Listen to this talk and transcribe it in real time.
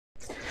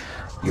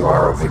You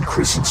are of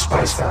increasing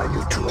spice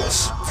value to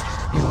us.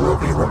 You will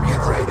be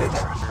remunerated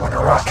when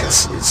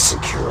Arrakis is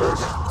secured.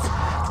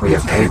 We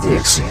have paid the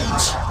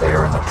Ixians. They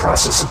are in the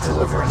process of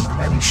delivering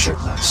many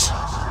shipments.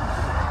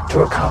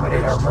 To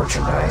accommodate our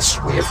merchandise,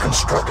 we have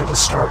constructed a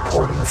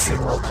starport in the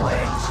funeral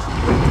plain.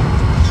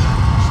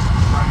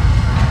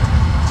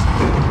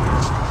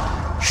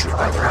 Should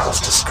either house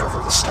discover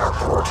the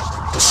starport,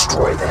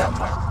 destroy them.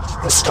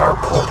 The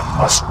starport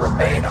must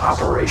remain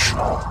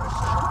operational.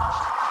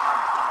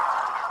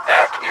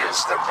 That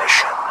is the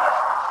mission.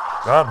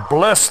 God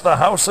bless the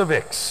House of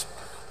Ix.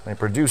 They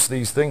produce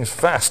these things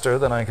faster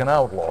than I can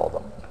outlaw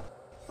them.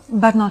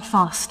 But not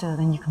faster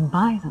than you can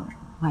buy them,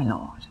 my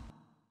lord.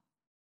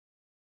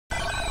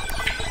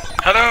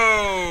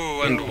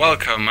 Hello and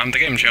welcome, I'm the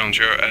Game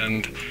Challenger,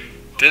 and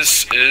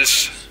this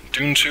is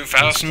Dune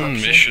 2000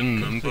 mission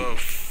number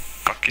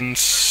fucking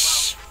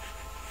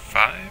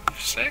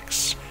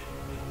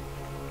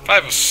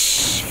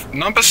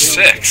number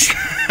 6.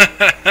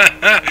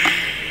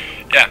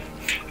 Yeah.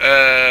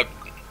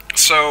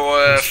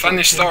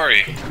 Funny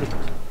story.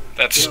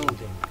 That's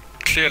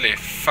clearly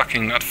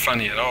fucking not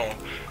funny at all.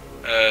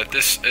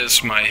 This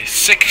is my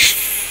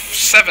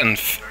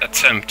 7th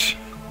attempt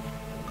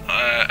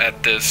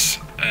at this,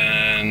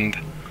 and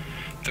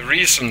the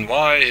reason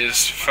why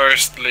is,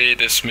 firstly,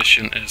 this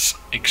mission is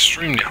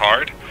extremely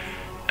hard,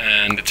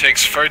 and it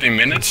takes 30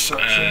 minutes,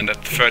 and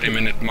at the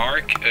 30-minute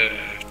mark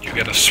you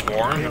get a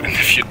swarm, and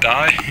if you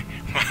die,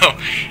 well,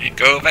 you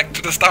go back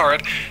to the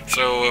start.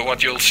 So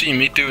what you'll see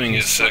me doing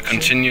is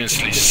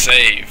continuously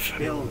save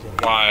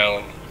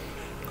while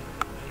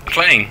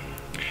playing.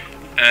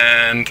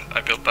 And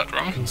I built that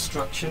wrong.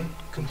 Construction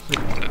complete.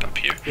 Put it up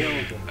here.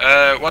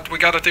 What we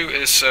gotta do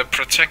is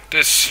protect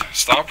this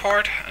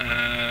starport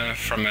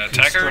from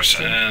attackers,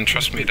 and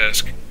trust me,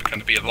 there's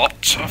gonna be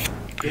lots of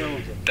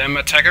them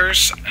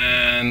attackers,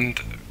 and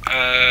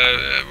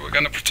we're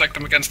gonna protect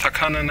them against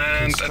Harkonnen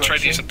and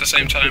Atreides at the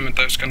same time, and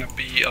there's gonna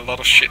be a lot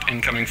of shit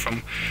incoming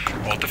from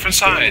all different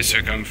sides.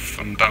 They're coming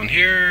from down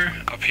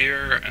here, up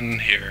here,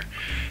 and here.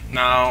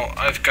 Now,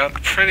 I've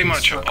got pretty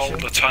much all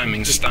the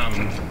timings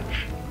down,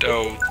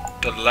 though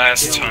the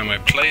last time I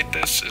played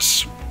this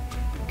is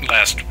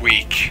last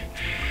week.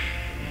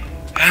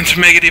 And to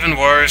make it even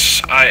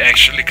worse, I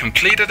actually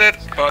completed it,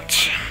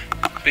 but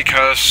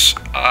because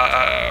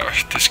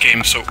this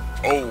game is so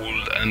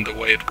old and the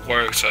way it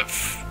works,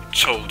 I've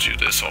told you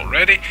this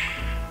already.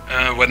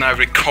 When I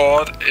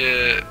record,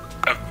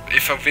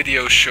 if a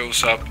video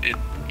shows up, it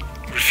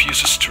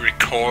refuses to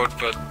record,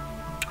 but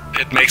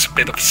it makes a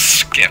bit of a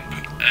skip,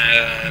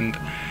 and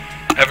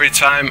every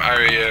time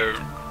I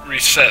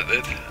reset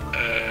it,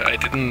 I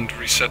didn't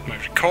reset my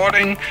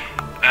recording,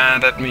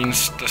 and that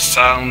means the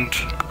sound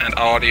and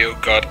audio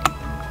got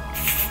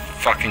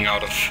fucking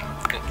out of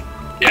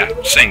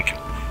sync.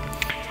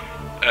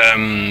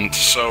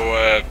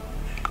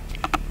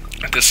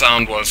 The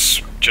sound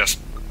was just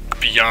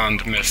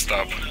beyond messed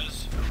up.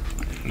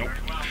 Nope,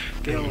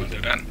 didn't want to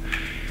do that.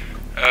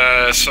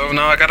 So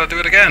now I gotta do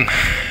it again,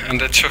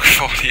 and it took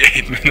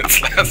 48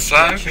 minutes last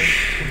time,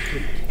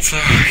 so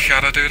I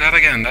gotta do that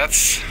again.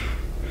 That's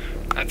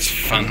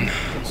fun.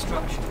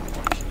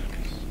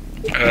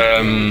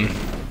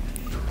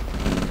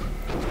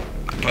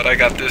 But I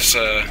got this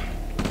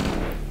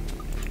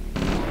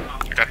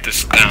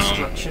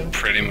down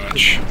pretty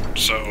much,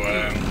 so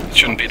it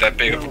shouldn't be that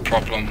big of a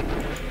problem.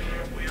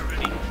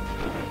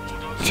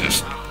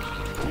 Just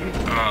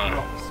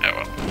yeah,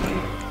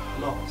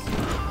 well,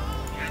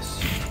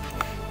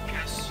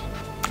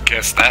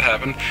 guess that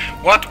happened.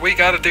 What we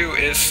gotta do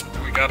is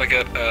we gotta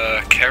get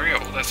a carrier.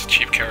 Oh, that's a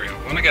cheap carrier.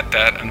 We wanna get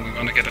that, and we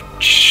wanna get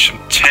some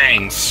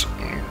tanks.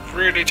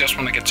 Really, just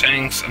wanna get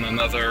tanks and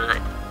another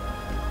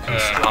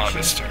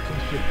harvester.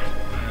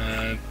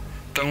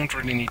 Don't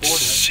really need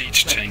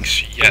siege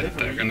tanks yet.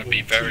 They're gonna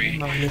be very,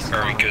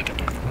 very good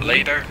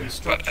later.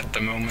 But at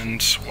the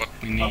moment, what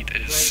we need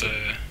is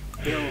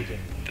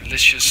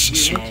delicious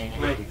small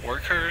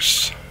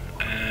workers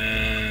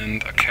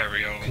and a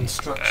carrier.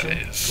 That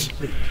is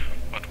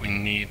what we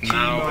need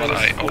now. What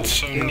I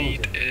also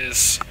need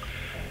is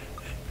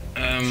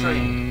a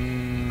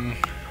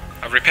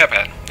repair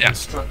pad. Yeah,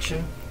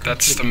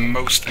 that's the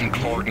most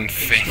important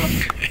thing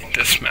in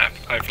this map,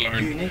 I've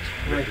learned.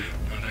 They're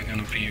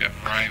gonna be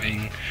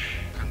arriving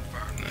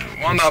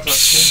one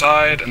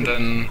upside and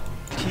then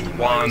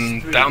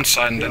one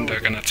downside, and then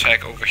they're gonna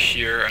attack over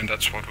here, and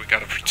that's what we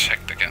gotta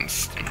protect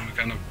against. And we're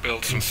gonna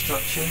build some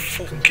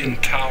fucking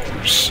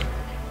towers.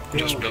 I'm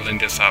just building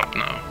this out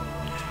now.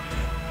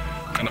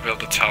 Gonna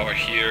build a tower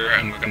here,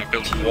 and we're gonna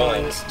build a wall.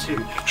 Oh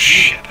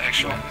shit,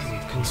 actually,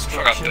 I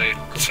forgot they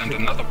sent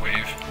another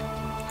wave.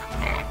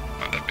 Oh,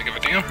 not that big of a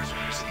deal.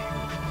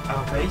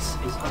 Our base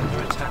is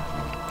under attack.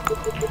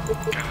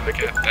 Gotta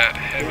get that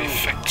heavy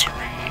factory.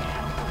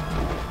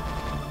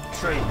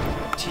 Train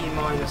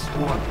T-1.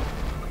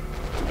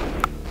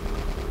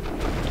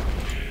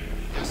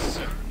 Yes,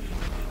 sir.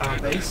 Our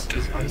base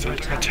is under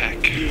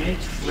attack. Unit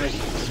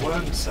ready.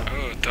 Worm sub.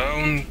 Oh,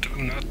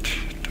 do not.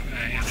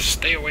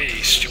 Stay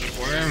away, stupid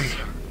worm.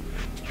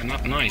 You're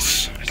not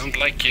nice. I don't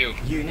like you.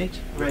 Unit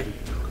ready.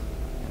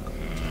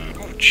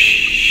 Oh,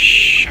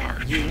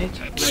 shark. Unit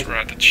That's ready.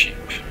 rather cheap.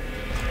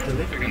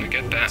 Delivery We're gonna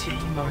get in that.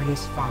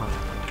 T-5.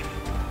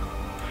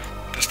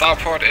 The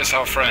starport is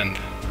our friend.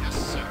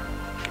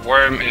 The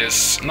worm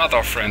is not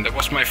our friend. It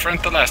was my friend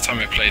the last time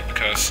I played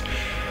because...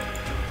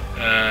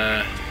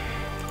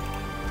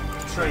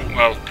 Train.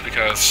 well,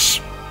 because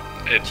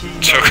it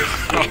took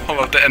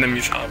all of the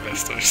enemy's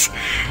harvesters.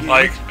 Unit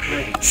like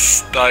ready.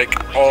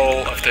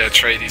 all of the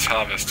Atreides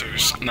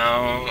harvesters.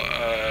 Now,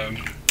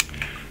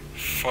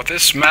 for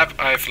this map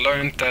I've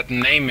learned that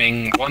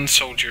naming one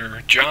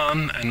soldier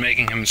John and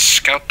making him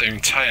scout the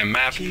entire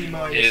map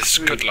is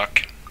T-3. good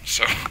luck.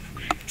 So,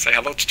 say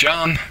hello to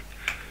John.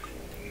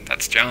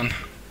 That's John.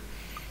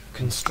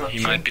 Construction.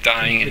 He might be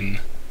dying in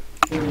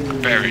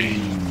very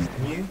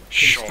New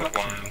short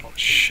construction. while.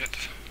 Shit.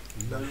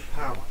 Low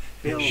power.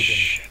 Building.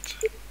 Shit.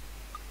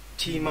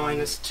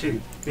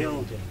 T-2.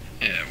 Building.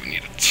 Yeah, we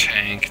need a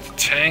tank. The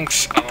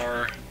tanks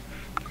are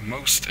the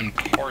most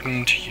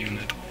important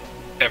unit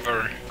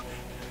ever.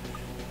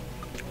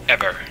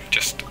 Ever.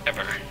 Just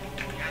ever.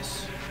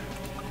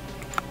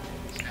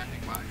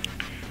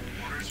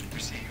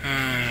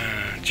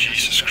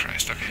 Jesus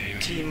Christ, okay.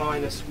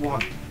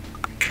 T-1.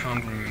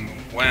 Can't remember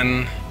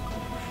when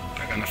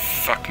they're gonna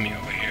fuck me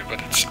over here,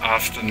 but it's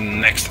after the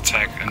next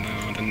attack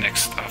and the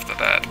next after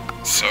that.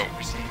 So,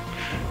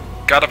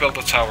 gotta build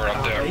a tower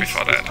up there Our base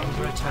before is that.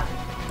 under attack.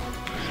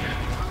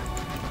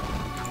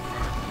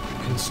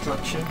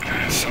 Construction.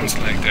 Sounds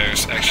like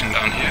there's action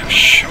down here.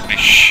 Holy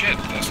shit,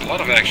 there's a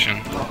lot of action.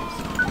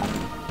 Lost.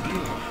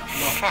 Unit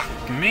lost.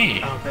 Fuck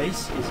me. Our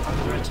base is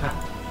under attack.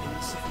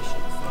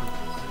 Insufficient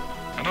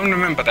funds. I don't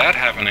remember that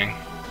happening.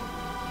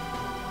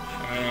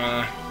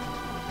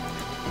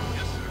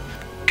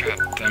 God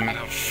damn it,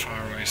 how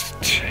far away is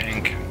the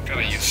tank?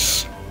 Gotta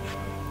use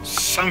Our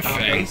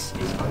something. base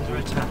is under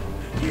attack.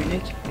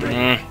 Unit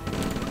ready.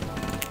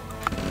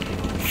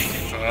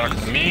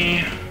 Fuck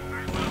me.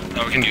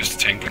 No, we can use the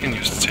tank, we can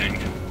use the tank.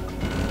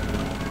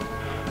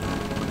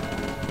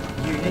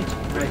 Unit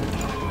ready.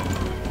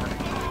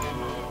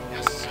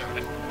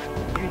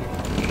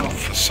 Unit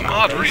For some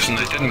odd reason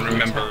I didn't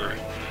remember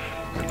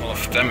all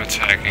of them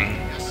attacking.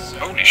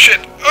 Holy shit!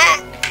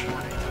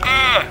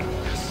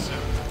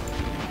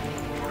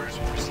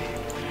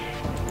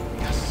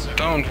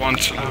 Don't want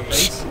to Our lose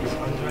base is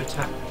under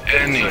attack.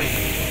 any Train.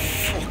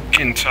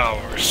 fucking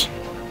towers.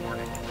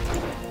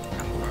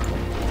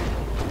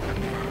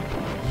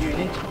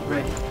 Unit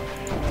ready.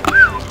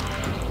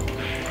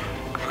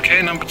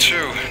 Okay, number two.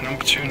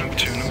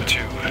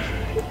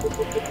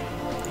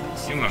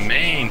 You my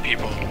main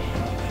people.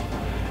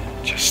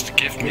 Just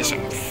give me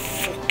some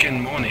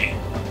fucking money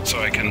so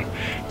I can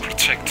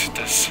protect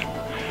this.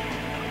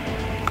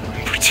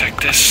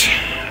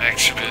 I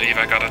actually believe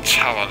I got a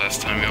tower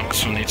last time. We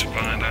also need to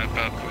buy that,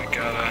 but we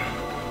gotta...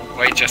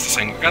 Wait just a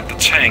second. We got the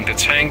tank. The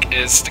tank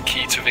is the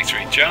key to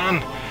victory.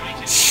 John,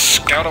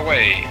 scout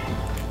away.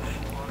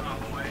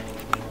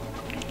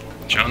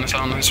 John is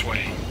on his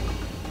way.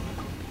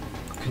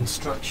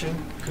 Construction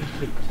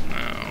complete.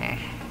 Now,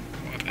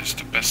 what is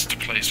the best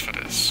place for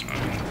this?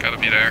 Gotta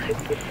be there.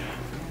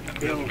 Gotta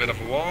build a bit of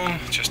a wall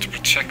just to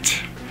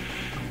protect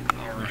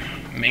our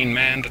main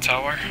man, the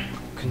tower.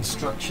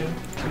 Construction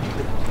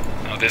complete.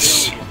 Now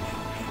this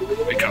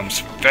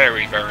becomes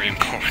very, very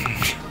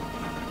important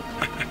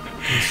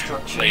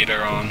Construction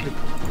later on.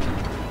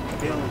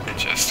 complete. Building.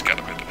 Just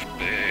gotta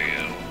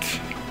build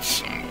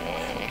some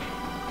wall.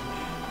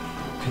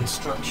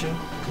 Construction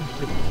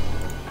complete.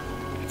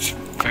 It's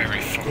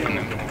very fucking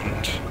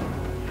important.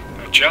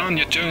 Now, John,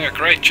 you're doing a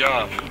great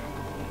job.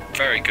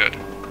 Very good.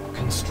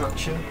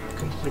 Construction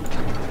complete.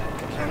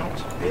 Cannot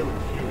build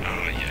here.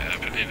 Oh yeah,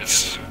 I believe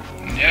it's...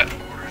 Yeah.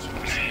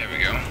 Here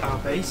we go. Our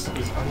base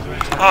is under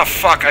attack. Oh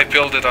fuck, I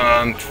built it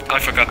on... I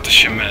forgot the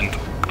cement.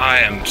 I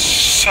am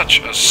such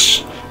a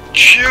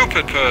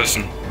stupid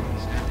person.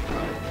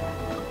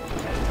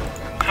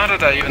 How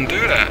did I even do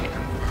that?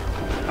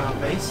 Our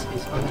base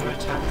is under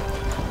attack.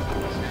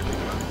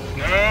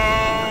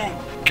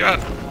 No! God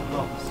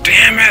Lost.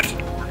 damn it!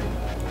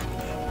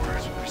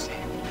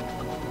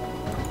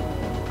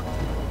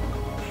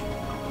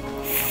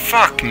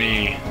 Fuck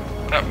me.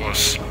 That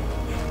was...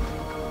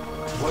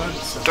 Word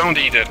sold. Don't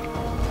eat it.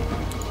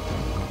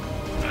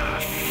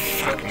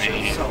 Fuck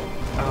me. Sold.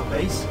 Our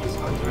base is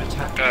under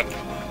attack.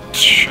 That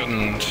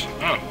shouldn't...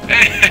 Oh,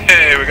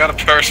 hey, we got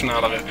a person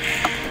out of it.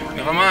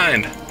 Never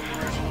mind.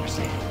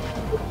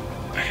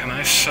 Can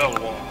I sell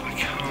wall? I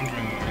can't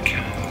remember. I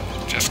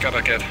can. Just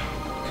gotta get...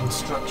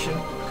 Construction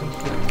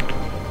complete.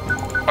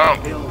 Oh,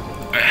 Building.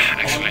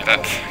 actually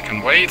that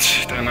can wait.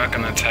 They're not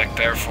gonna attack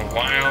there for a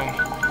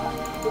while.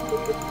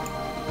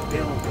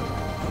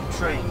 Building.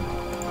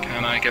 Train.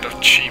 Can I get a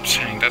cheap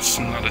tank? That's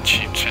not a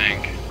cheap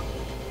tank.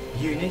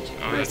 Unit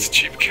Oh, ready. that's a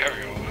cheap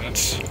carryover.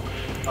 That's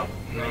not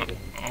Upgrade.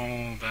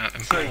 all that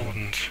Train.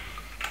 important.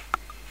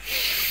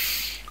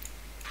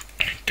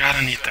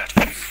 Gotta need that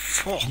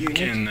fucking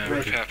Unit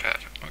ready. repair pad.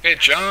 Okay,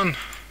 John,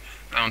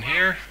 down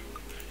here.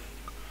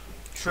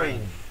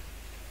 Train.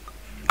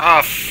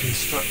 Ah,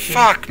 Construction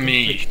fuck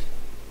me! complete.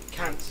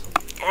 Cancel.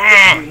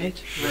 Ugh.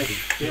 Unit ready.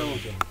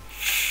 Building.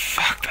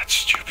 Fuck, that's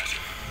stupid.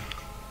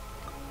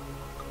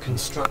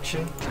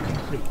 Construction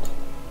complete.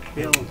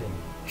 Building.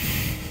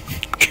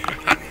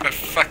 How the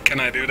fuck can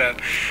I do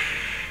that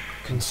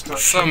Construction.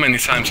 so many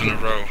times in a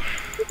row?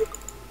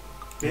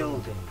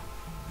 Building.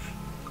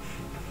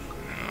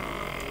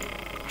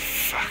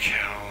 Fuck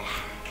hell.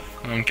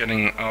 I'm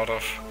getting out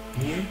of...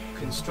 New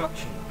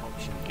construction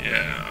option.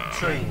 Yeah.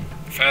 Train.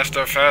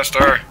 Faster,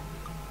 faster!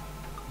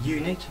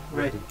 Unit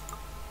ready.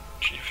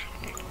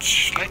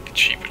 Slightly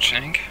cheaper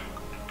tank.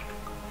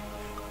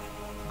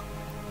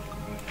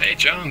 Hey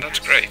John, that's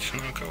great.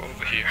 Now go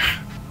over here.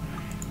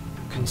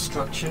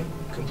 Construction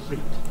complete.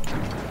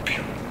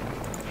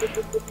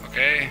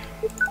 Okay,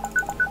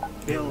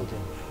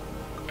 Building.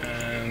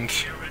 and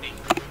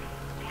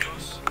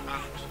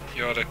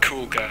you're the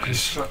cool guys.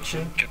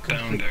 Construction Get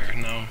down complete.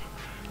 there. No.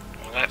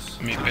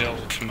 Let me build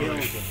my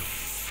Building.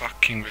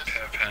 fucking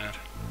repair pad.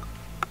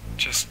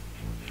 Just...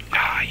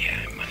 Ah,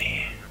 yeah,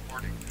 money.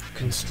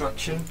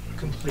 Construction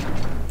complete.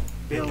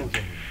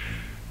 Building.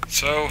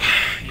 So,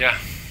 yeah.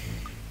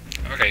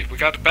 Okay, we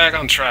got back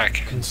on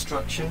track.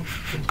 Construction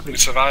We complete.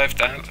 survived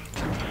that.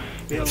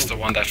 That's the Building.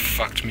 one that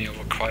fucked me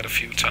over quite a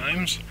few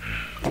times.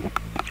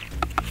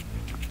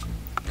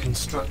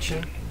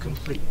 Construction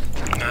complete.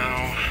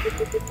 Now,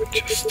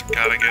 just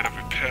gotta get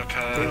a repair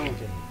pad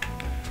Building.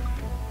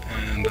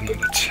 and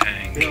another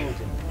tank.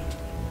 Building.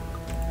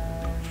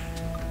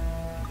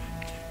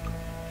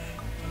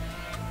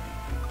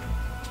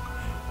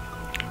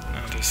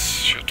 Now this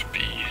should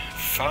be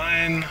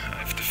fine.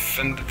 I've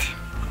defended.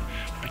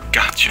 My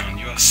god, John,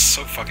 you are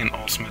so fucking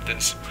awesome at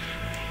this.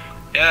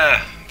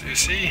 Yeah, do you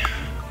see?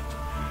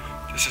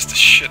 This is the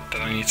shit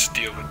that I need to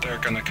deal with. They're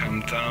gonna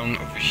come down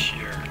over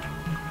here.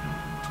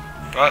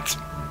 But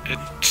it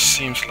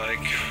seems like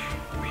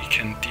we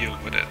can deal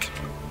with it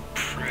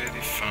pretty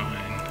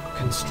fine.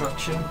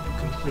 Construction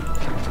complete.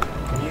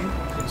 New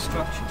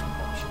construction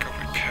option. Go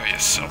repair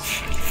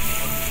yourself, you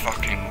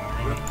fucking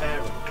moron.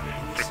 Repairing.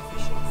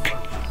 Insufficient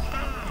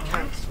funds.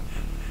 Cancel.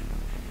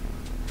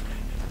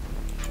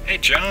 Hey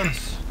John,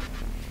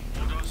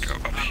 go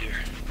up here.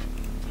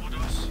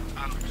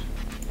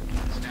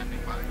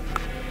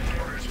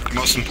 The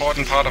most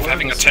important part of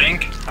having a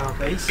tank, Our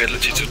base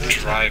ability is to under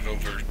attack. drive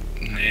over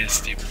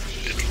nasty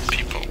little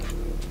people.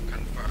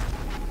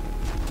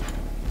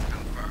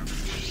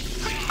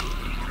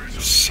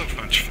 So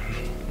much fun.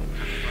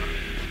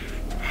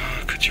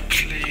 Could you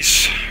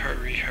please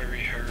hurry, hurry,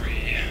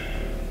 hurry?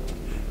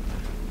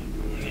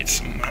 I need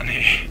some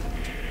money.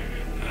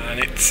 I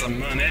need some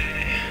money.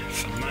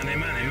 Some money,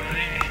 money,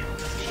 money.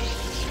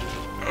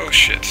 Oh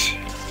shit.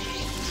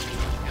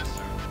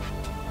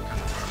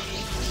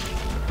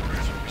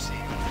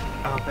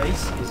 Our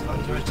base is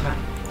under attack.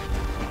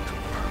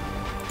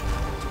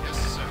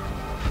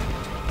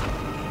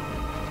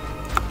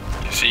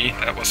 You see,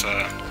 that was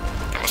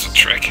a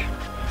trick.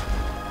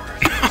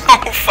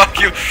 Oh fuck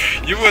you!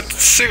 You were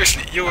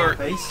seriously, you were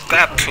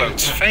that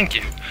close. Thank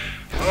you.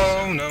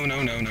 Oh no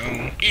no no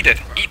no! Eat it!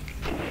 Eat!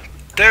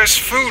 There's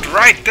food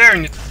right there,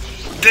 and you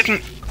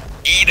didn't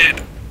eat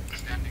it.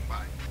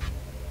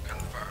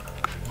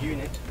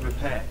 Unit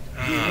repaired.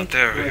 Ah, Unit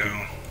there we ready.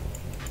 go.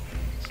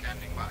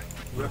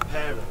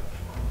 Repairing.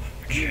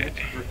 Okay. Unit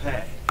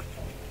repaired.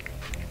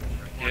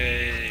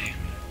 Yay!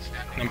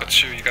 Number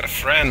 2, you got a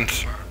friend.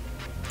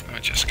 I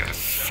just gotta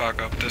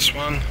fuck up this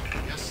one.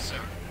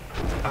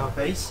 Our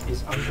base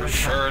is under attack.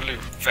 Fairly,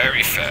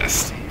 very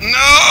fast.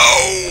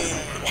 No!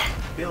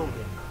 Building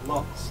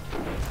lost.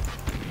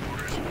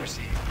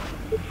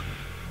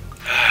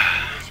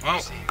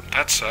 Well,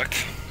 that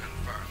sucked.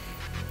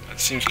 It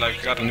seems like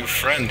we got a new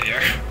friend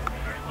here.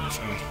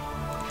 So,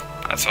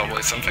 that's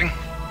always something.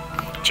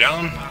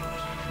 John,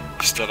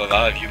 you're still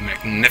alive, you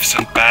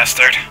magnificent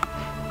bastard.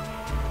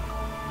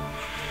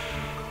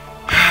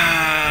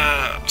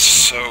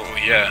 So,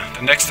 yeah,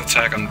 the next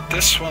attack on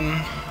this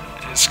one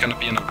is gonna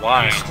be in a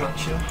while.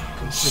 Construction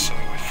complete. So,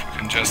 if we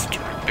can just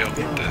rebuild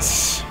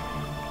this.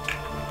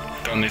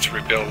 Don't need to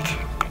rebuild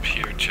up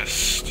here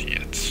just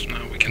yet.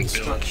 Now we can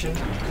build Construction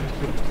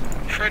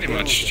complete. pretty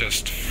much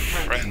just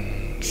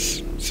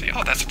friends. See,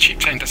 oh, that's a cheap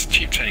tank, that's a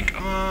cheap tank.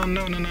 Oh,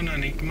 no, no, no, no, I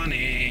need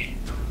money.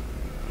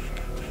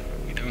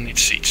 We don't need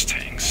siege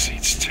tanks.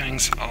 Siege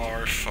tanks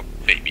are for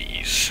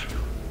babies.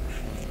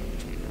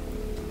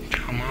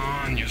 Come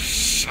on, you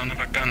son of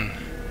a gun.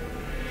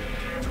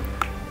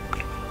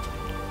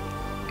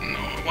 No,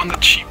 I want a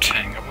cheap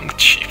tank, I want a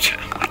cheap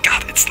tank. Oh my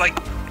god, it's like...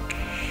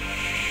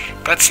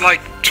 That's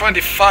like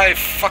 25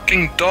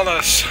 fucking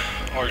dollars.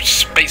 Or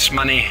space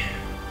money.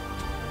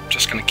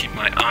 Just gonna keep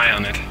my eye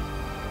on it.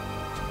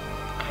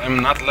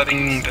 I'm not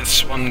letting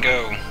this one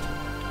go.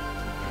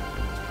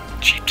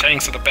 Cheap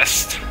tanks are the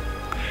best.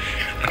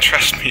 And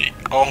trust me,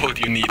 all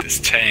you need is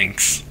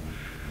tanks.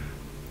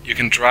 You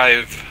can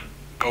drive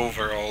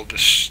over all the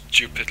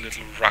stupid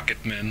little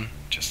rocket men.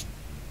 Just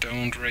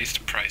don't raise the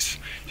price.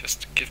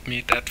 Just give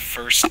me that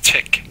first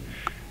tick.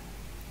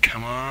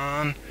 Come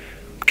on.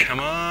 Come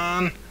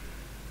on.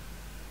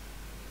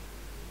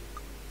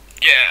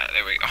 Yeah,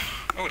 there we go.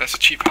 Oh, that's a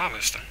cheap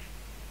harvester.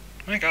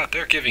 My god,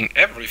 they're giving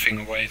everything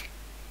away.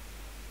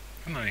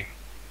 Am I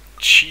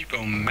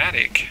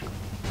cheap-o-matic?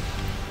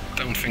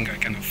 Don't think I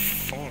can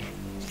afford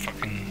a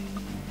fucking...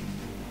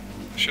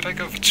 Should I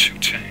go for 2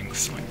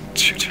 tanks? Like,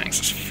 2 tanks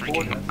is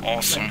freaking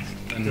awesome.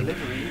 Then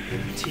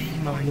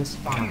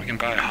we can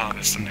buy a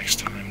harvester next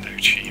time, they're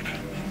cheap.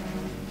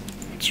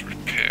 Let's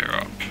repair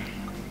up.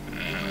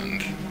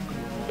 And...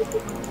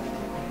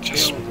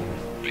 just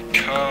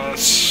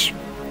because...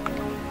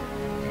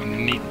 we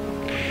need...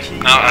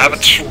 Now I have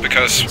it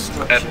because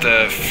at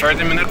the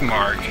 30-minute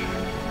mark,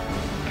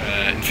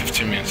 in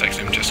 15 minutes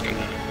actually, I'm just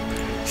gonna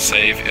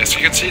save. As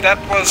you can see, that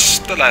was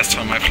the last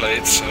time I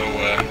played, so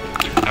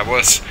I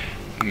was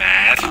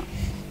mad.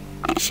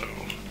 So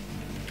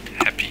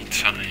happy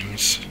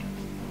times.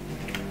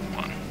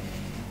 1.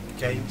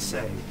 Game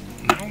saved.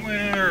 Now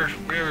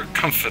we're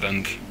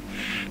confident.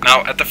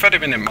 Now at the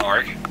 30-minute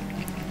mark,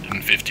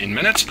 in 15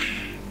 minutes,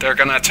 they're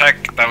gonna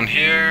attack down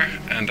here,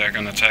 and they're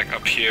gonna attack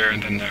up here,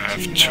 and then they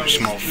have 2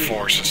 small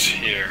forces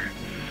here.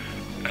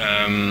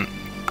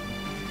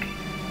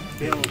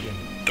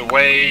 The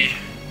way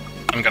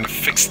I'm gonna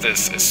fix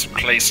this is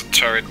place a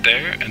turret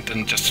there, and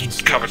then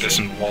just cover this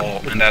in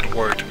wall, and that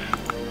worked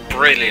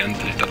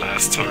brilliantly the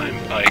last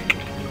time. Like,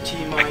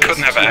 I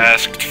couldn't have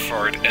asked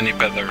for it any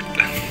better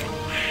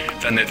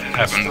than it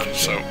happened,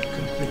 so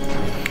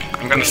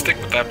I'm gonna stick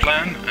with that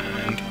plan,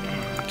 and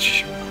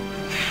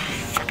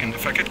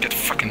if I could get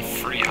fucking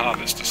 3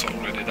 harvesters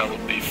already, that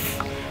would be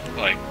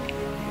like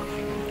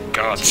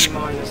God's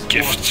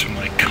gift to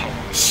my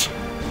cause.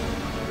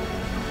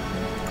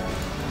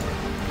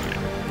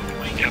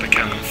 The other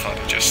cannon thought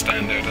to just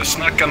stand there. That's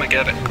not gonna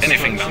get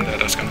anything down there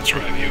that's gonna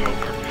drive you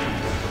over.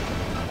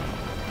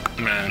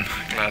 Man,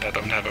 glad I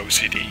don't have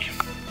OCD.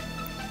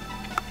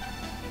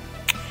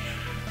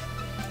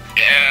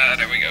 Yeah,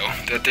 there we go.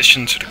 The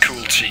addition to the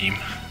cool team.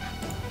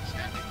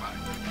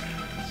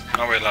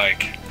 Now we're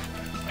like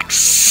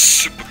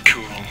super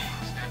cool.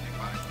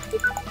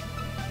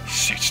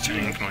 Siege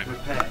tank, my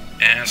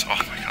ass.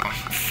 Oh my god,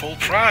 full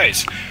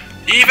price.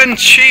 Even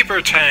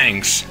cheaper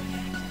tanks.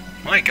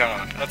 My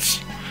god, that's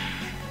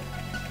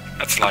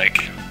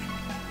like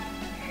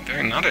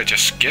they're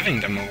just giving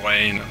them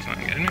away. And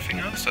like, anything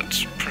else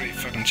that's pretty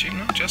fucking cheap?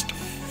 No, just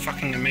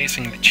fucking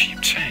amazingly cheap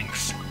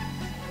tanks.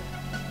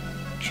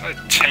 Should I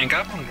tank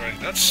up already?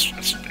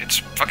 It's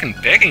fucking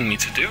begging me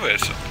to do it.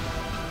 So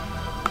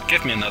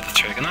give me another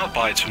trick and I'll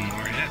buy 2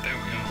 more. Yeah, there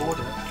we go.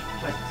 Order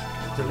placed.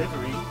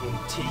 Delivery in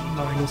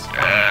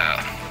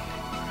T-5.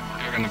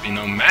 You're gonna be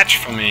no match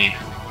for me.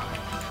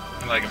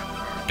 I'm like a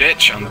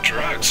bitch on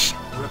drugs.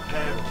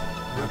 Repair.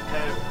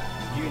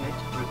 Unit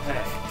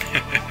repair.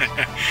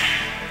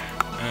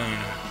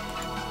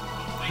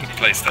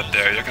 Place that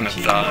there, you're gonna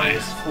die.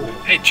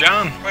 Hey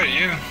John, where are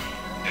you?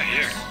 Yeah,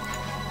 here.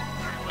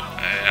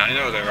 I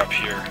know they're up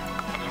here.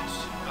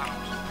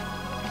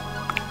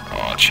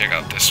 Oh, check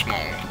out this small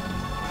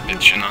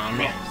bitchin'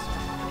 army.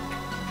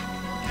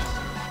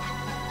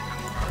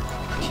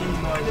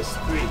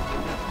 T-3.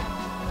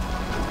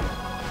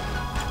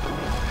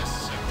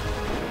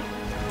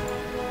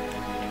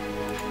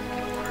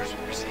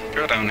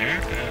 Go down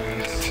here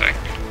and attack.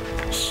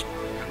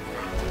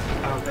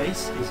 Our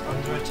base is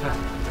under attack.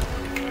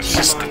 This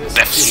is the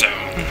death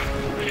zone.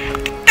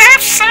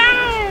 Death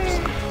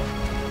zone!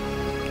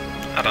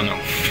 I don't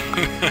know.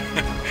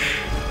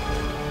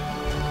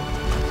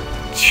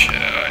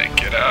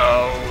 Check it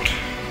out.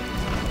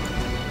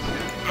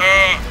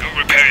 Oh, go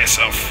repair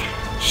yourself.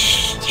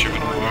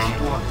 Stupid worm.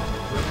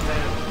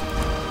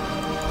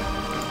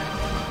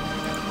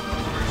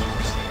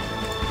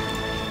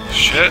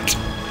 Shit.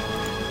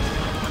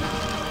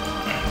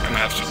 I'm gonna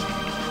have to...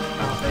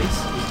 Our base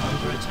is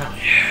under attack.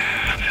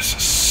 Yeah, this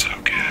is so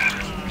good.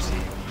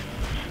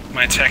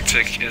 My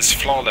tactic is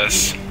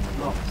flawless.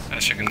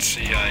 As you can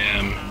see, I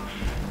am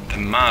the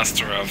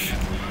master of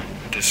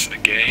this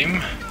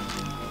game.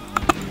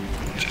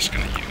 I'm just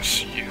gonna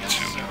use you to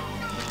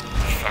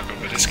fuck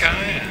over this guy,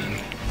 and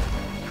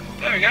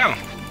there we go.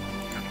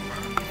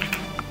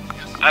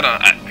 I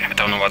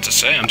don't know what to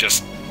say. I'm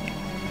just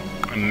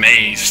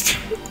amazed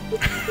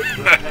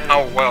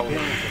how well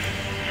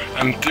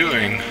I'm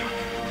doing.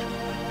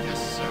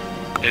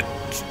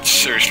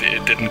 Seriously,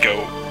 it didn't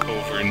go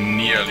over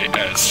nearly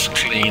as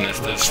clean as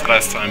this.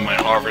 Last time my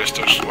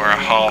harvesters were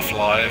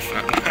half-life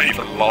and I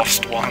even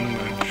lost one.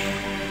 And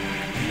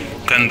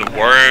then the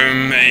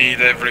worm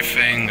ate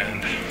everything,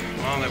 and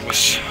well, it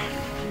was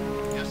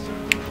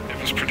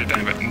pretty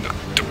damn bad.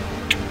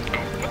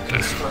 Oh, what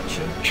the?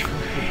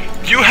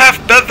 You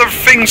have better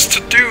things to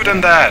do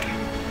than that!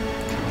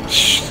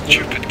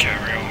 Stupid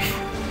carry-on.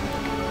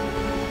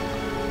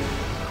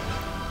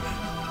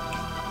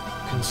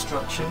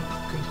 Construction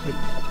complete.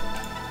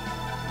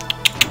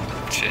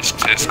 Tisk,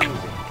 tisk.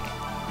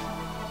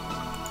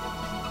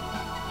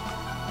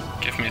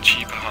 Give me a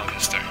cheaper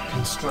harvester.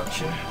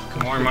 Construction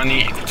complete. More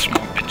money equals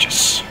more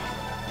bitches.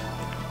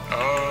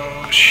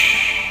 Oh,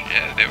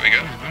 yeah, there we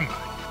go.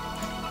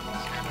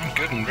 I'm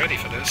good and ready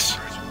for this.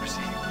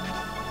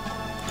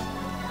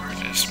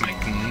 this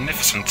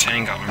magnificent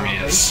tank army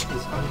is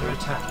under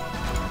attack.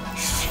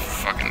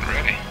 fucking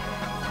ready.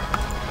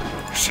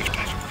 Except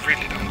I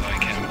really don't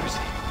like him.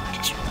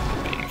 Just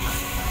being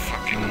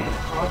fucking...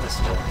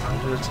 Harvester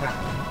under attack.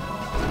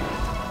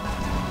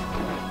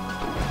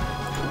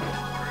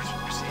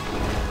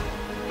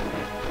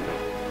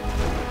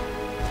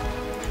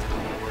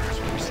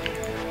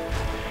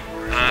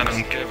 I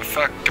don't give a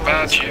fuck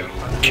about you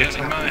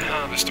killing my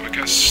harvester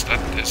because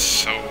that is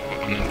so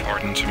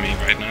unimportant to me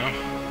right now.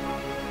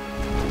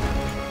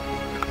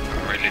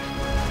 I really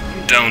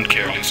don't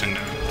care losing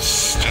that.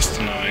 It's just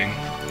annoying.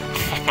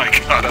 Oh my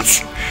god,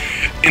 that's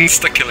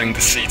insta-killing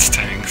the siege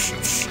tanks.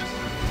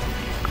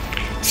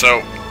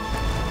 So,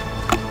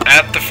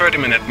 at the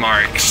 30-minute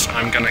marks,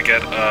 I'm gonna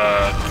get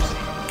a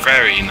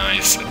very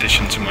nice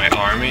addition to my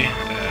army.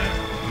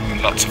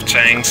 Lots of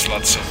tanks,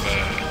 lots of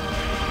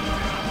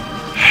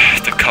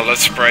the color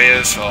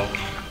sprayers. I'll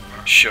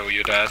show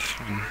you that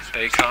when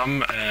they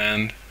come,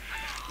 and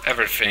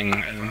everything.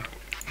 And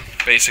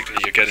basically,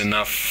 you get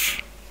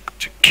enough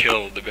to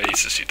kill the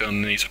bases. You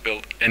don't need to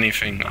build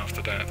anything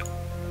after that.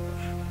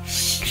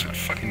 I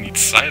fucking need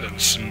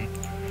silos soon.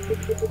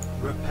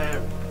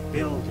 Repair.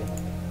 Building.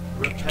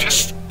 Repair.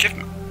 Just give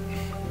me...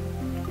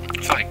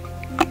 It's like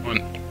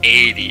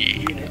 180.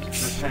 Unit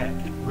repair.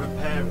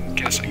 Repairing.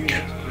 Guess I Unit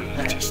could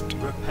repair. just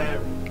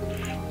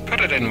Repairing. put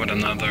it in with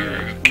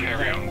another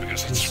carry-on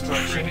because it's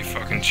pretty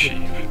fucking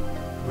cheap.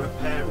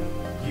 Repairing.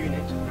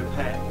 Unit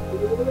repair.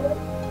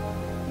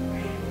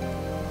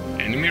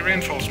 Enemy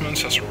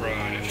reinforcements has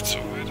arrived, so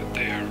where did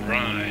they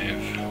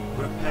arrive?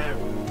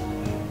 Repairing.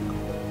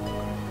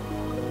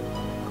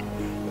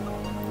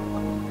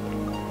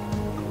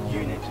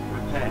 Unit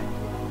repair.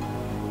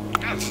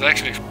 Yeah, it's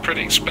actually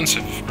pretty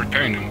expensive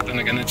repairing them, but then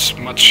again it's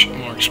much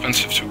more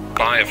expensive to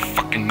buy a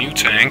fucking new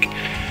tank.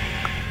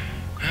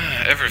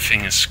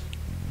 Everything is...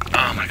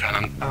 Oh my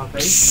god, Our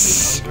base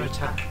is under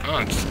attack. Oh,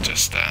 it's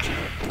just that.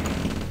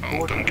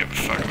 Oh, don't give a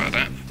fuck about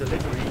that.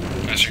 Delivery.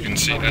 As you can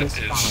see, that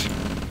is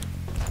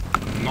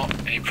not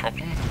a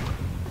problem.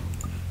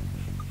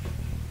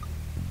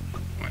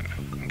 Wait,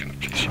 I'm gonna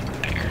place you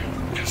there,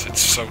 because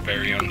it's so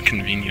very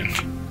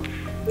inconvenient.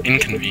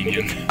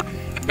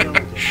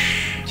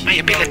 My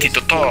ability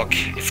to talk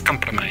is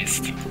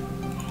compromised.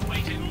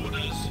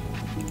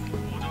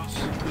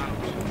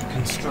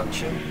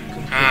 Construction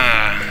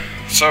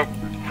complete. So,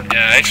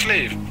 yeah,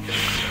 actually,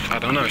 I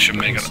don't know if I should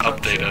make an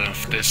update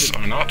of this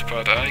or not,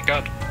 but I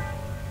got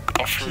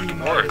offered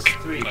work,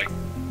 like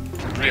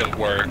real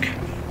work,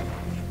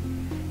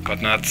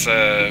 but not,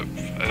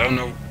 I don't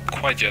know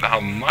quite yet how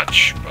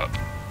much,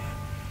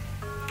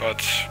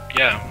 but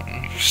yeah,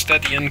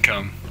 steady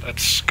income,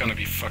 that's gonna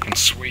be fucking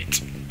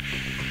sweet.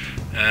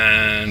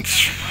 And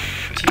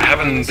I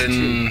haven't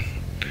been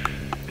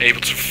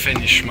able to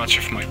finish much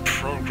of my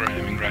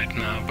programming right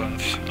now,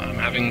 but I'm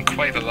having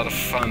quite a lot of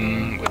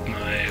fun with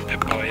my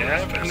Pip-Boy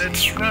app, and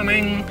it's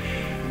running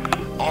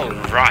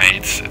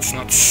alright. It's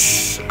not,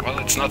 well,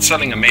 it's not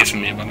selling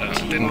amazingly, but I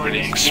didn't really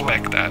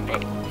expect that,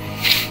 but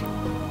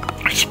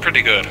it's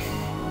pretty good.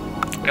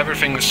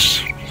 Everything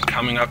is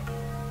coming up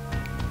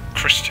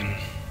Christian,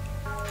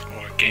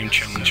 or Game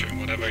Challenger,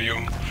 whatever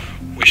you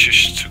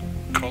wishes to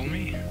call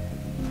me.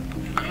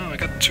 Oh, I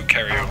got 2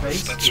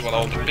 carry-overs, that's what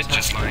all the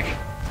bitches like.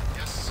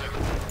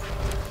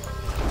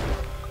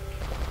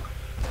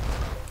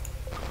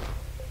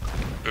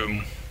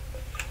 Boom.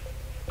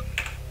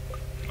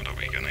 What are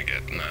we gonna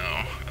get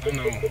now? I don't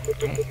know. I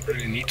don't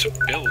really need to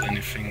build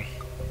anything.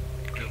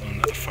 Build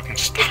another fucking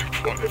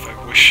starport if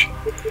I wish.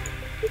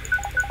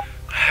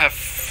 I have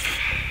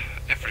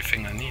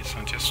everything I need, so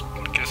I just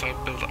guess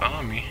I'll build an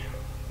army.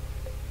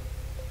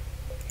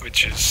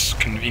 Which is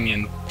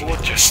conveniently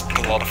just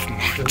a lot of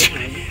more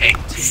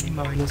tanks.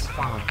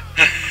 T-5.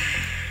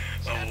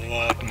 A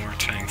lot more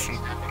tanks. And,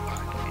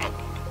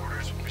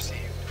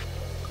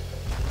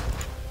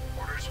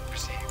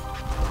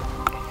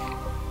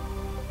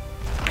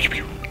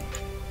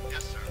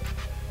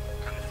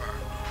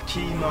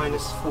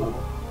 T-4.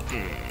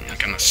 I'm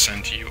gonna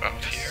send you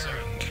out here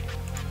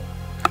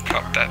and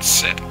pop that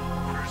set.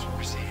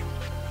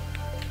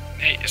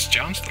 Hey, is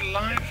John still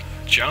alive?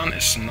 John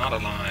is not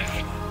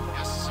alive.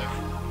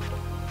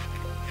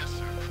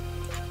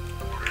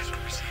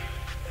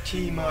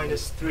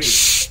 T-3.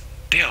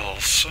 Still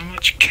so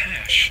much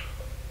cash.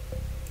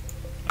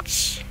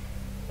 That's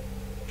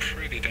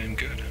pretty damn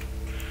good.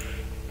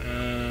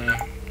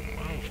 Well,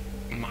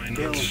 why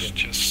not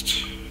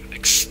just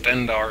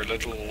extend our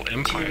little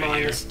empire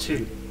here?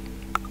 T-2.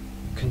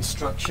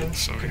 Construction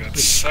So we got complete.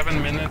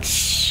 7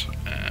 minutes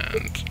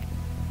and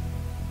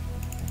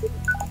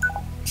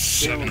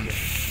 7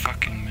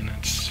 fucking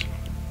minutes.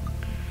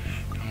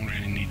 Don't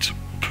really need to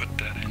put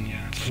that in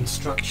yet.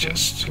 Construction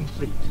Just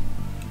complete.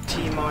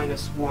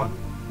 T-1.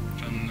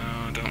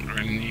 no, don't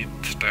really need.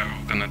 They're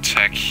gonna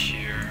attack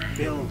here.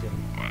 Building.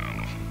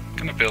 Well,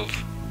 gonna build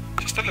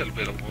just a little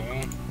bit of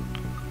wall.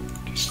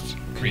 Just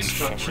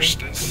reinforce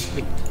Construction this.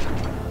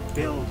 complete.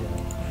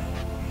 Building.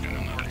 Got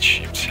another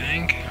cheap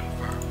tank.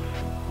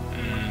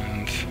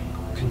 And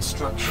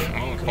Construction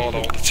well, I bought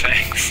all the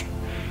tanks.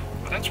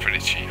 That's pretty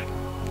cheap.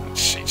 That's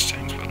siege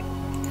tanks, but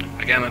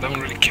again, I don't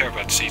really care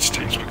about siege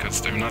tanks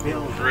because they're not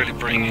really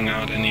bringing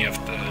out any of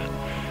the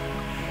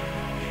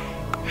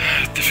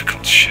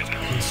difficult shit. Do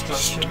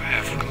I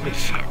have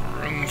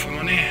room for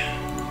money?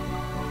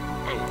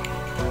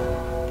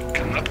 Oh,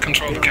 cannot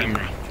control the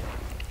camera.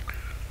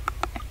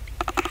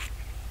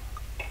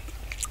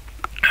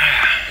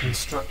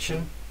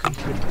 Construction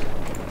complete.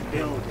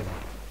 Building.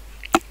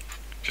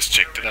 Just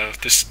checked it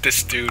out.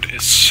 This dude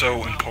is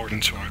so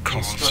important to our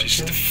cause. He's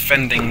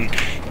defending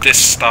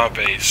this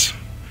starbase,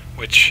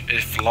 which,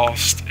 if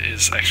lost,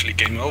 is actually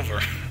game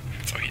over.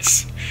 So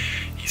he's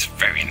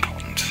very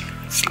important.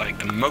 It's like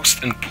the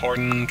most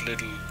important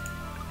little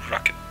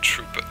rocket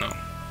trooper. No,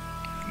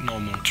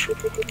 normal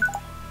trooper.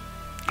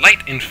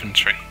 Light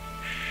infantry.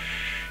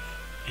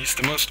 He's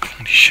the most.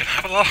 Holy shit! I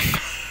have a lot.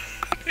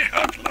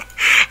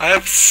 I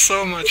have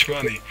so much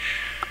money.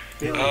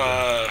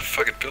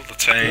 Fuck it, build a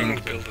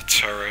tank, build a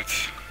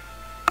turret.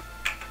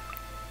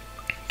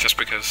 Just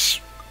because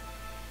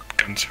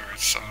gun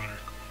turrets are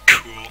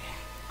cool.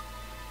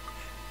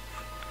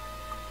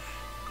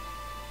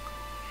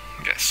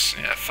 Yes,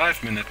 yeah,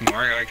 5-minute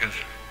mark, I could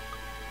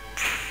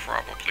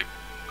probably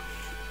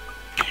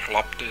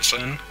plop this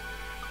in.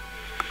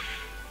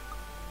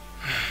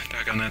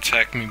 They're gonna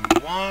attack me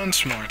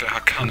once more. The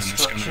Harkonnen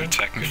is gonna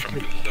attack me from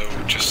below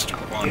just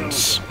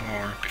once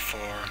more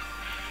before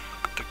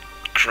the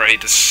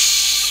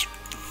greatest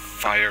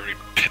fiery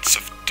pits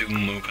of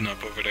doom open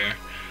up over there.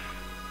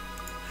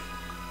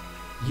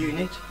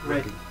 Unit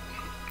ready.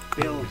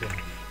 Building.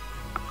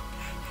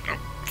 Oh,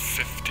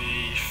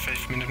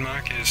 55-minute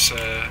mark is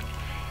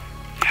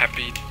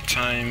happy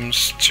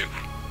times 2.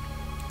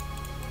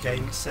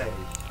 Game saved.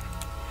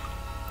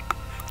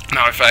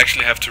 Now if I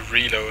actually have to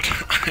reload,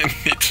 I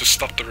need to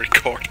stop the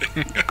recording.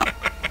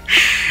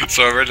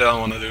 So I really don't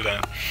want to do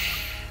that.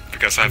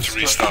 Because I have to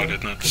restart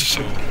it, not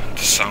so the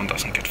sound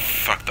doesn't get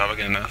fucked up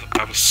again.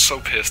 I was so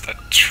pissed. I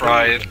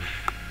tried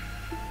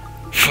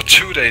for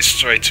 2 days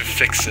straight to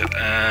fix it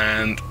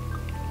and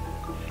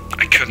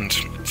I couldn't.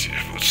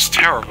 It was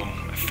terrible.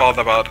 I thought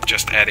about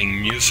just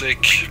adding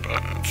music,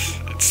 but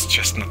it's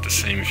just not the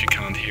same if you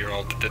can't hear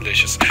all the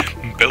delicious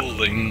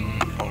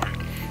building or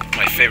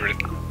my favorite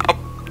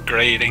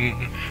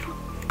upgrading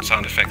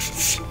sound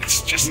effects.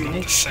 It's just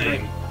not the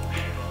same.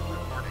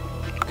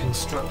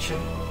 Construction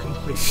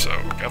complete. So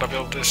gotta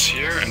build this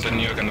here, and then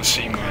you're gonna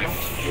see my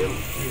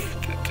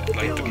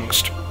like the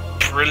most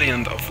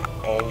brilliant of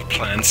all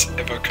plans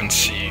ever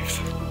conceived.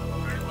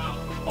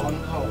 On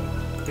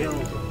hold.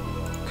 Building.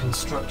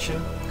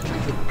 Construction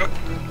complete. Oh,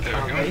 there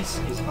we Our go. base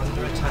is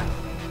under attack.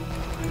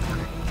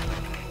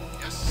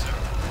 Yes, sir.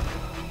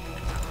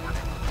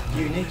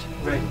 Unit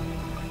ready.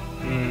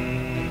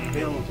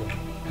 Building.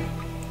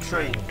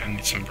 Training. I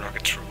need some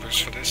rocket troopers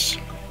for this.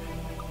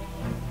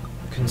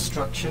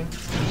 Construction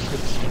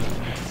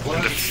complete.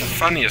 And the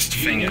funniest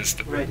thing is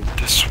that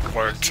this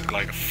worked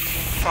like a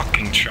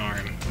fucking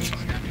charm. So,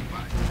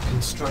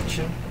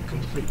 Construction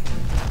complete.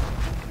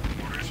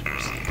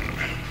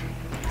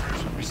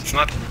 it's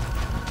not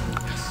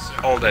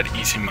all that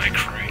easy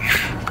microing.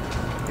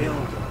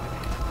 Building.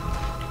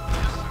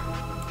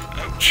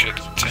 Oh shit,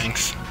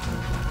 tanks.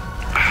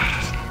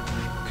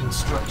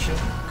 Construction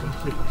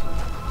complete.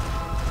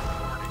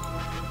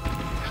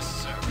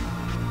 Yes, sir.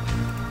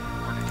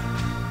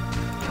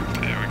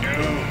 There we go.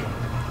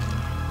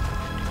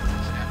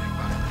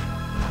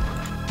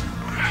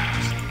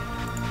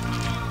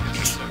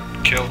 Just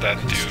kill that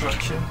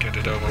dude, get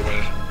it over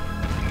with,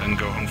 and then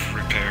go home for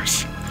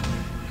repairs.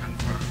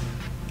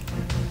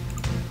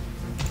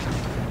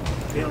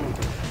 Building.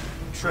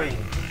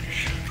 Training.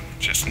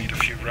 Just need a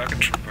few rocket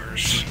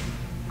troopers.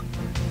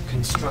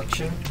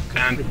 Construction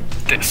And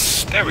complete.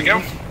 this. There we go.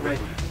 Unit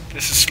ready.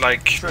 This is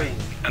like Training.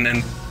 an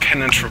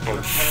impenetrable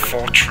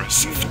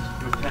fortress of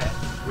Unit repair.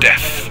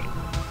 death.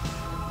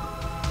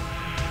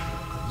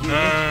 Unit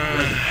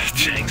ready.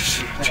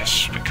 Tanks,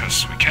 just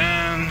because we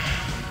can.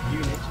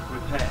 Unit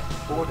repair.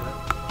 Order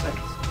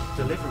placed.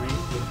 Delivery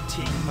in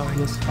T-5.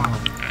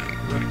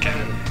 And we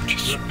can,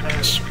 just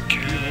because we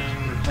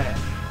can. Repair.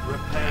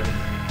 Repair.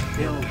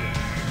 Building.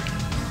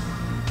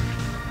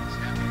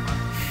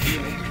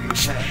 Unit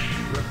repair.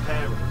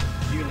 Repairing.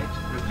 Unit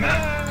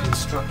repair.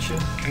 Construction.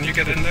 Can you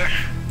get in there?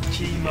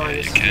 Yeah,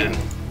 you can.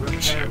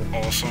 Because you're Repairing.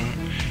 awesome.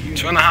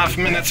 2.5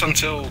 minutes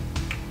until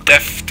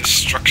death,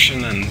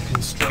 destruction, and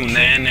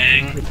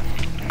punanang.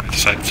 I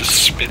decided to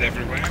spit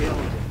everywhere.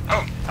 Building.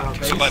 Oh, Our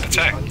it's a light base is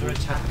attack. under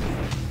attack.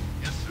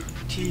 Yes, sir.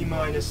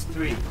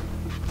 T-3.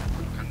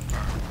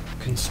 Confirmed.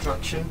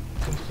 Construction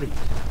complete.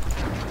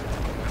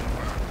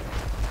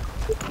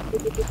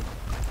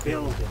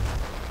 Building.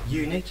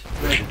 Unit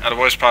ready. Now the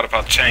worst part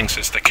about tanks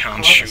is they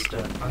can't shoot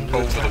Harvester under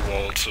over the attack.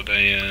 wall, so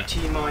they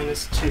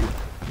T-2.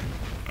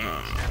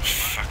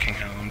 fucking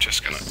hell, I'm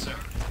just gonna... Yes, sir.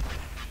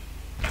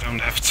 I don't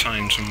have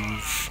time to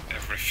move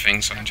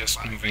everything, so I'm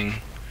just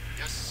moving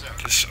Yes, sir.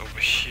 this over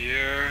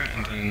here,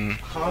 and then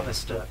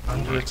Harvester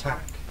under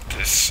attack.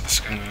 this is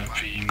gonna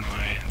be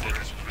my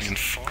little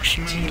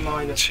reinforcement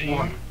T-1.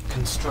 team.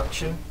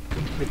 Construction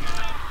complete.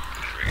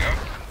 There we go.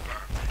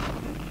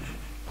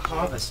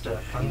 Harvester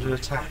under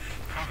attack.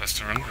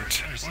 Harvester under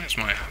attack. Where's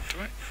my... do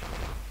I...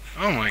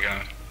 oh my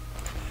god.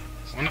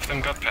 One of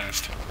them got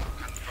past.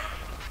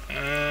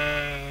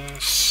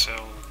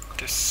 Sell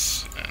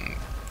this and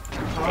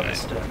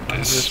Harvester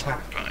under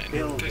attack. buy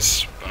Building.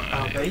 this,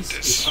 Our buy base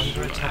this, is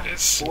under buy attack.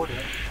 this. Order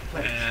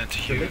placed. Add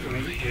you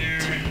Delivery here. in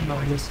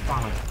T-5.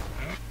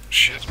 Oh,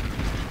 shit.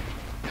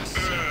 Yes,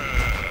 sir.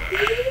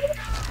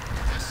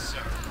 Yes,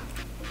 sir.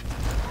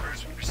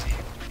 Orders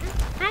received.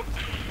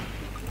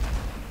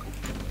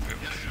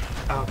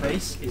 Our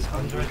base is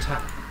under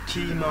attack.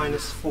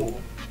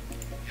 T-4.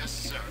 Yes,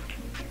 sir.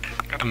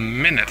 Got a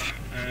minute,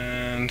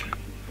 and...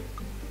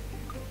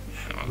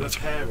 oh, that's a...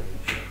 Repairing.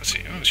 let's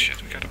see. Oh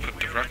shit, we gotta put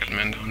the rocket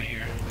men down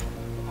here.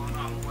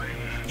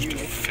 Have the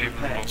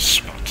favorable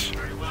spot.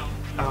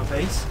 Our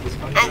base is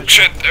under Oh attack.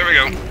 shit, there we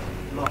go.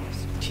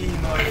 Lost.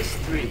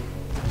 T-3.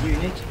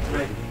 Unit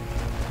ready.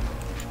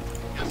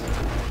 Yes, sir.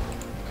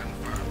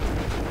 Confirmed.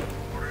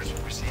 Orders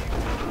received.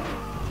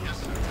 Yes,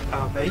 sir.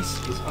 Our base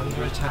is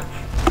under attack.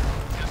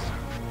 Yes, sir.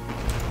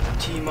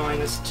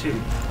 T-2.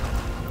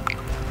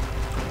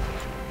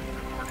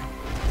 Reporting.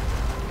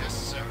 Yes,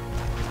 sir.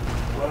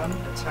 Worm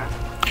attack.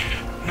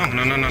 No.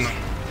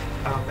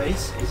 Our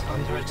base is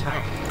under Oh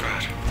attack.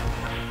 god.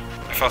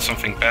 I thought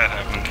something bad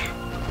happened.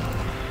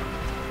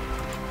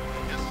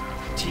 Yes,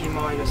 sir.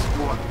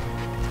 T-1.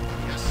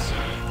 Yes,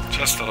 sir.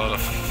 Just a lot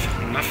of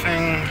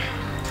nothing.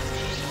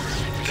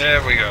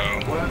 There we go.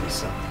 Worm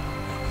sub.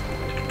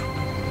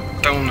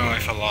 Don't know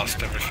if I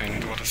lost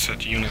everything. What I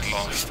said, unit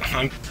lost.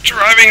 I'm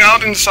driving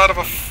out inside of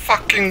a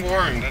fucking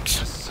worm. That's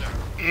Yes, sir.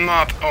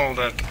 not all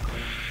that...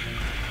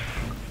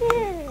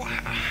 Ooh.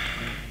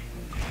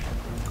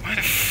 Why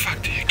the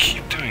fuck do you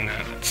keep doing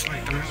that? It's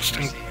like the most...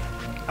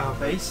 Our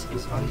base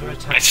is under I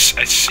attack.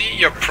 see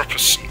your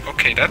purpose.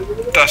 Okay, that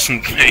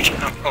doesn't make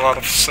a lot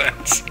of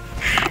sense.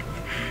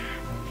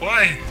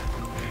 Why?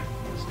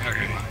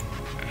 Okay.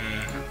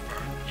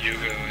 You go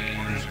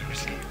in.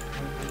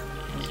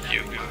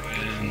 You go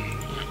in.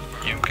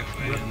 You go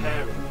in.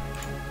 Repairing.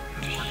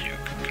 You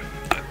go.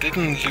 I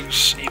didn't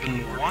lose even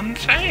one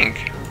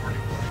tank.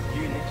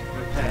 Unit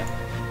repair.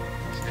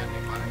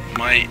 Standing by.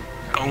 My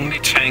only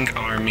tank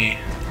army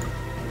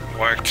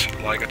worked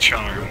like a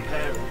charm.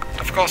 Repairing.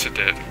 Of course it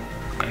did.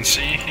 And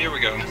see, here we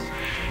go.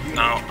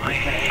 Now, I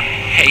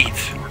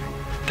hate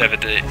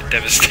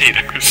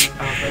Devastators.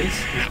 Our base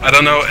is I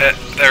don't know,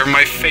 they're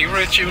my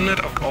favorite unit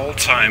of all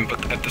time,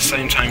 but at the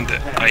same time,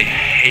 I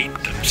hate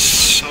them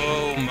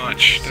so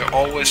much. They're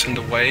always in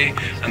the way,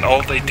 and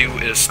all they do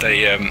is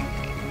they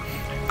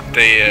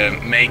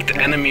make the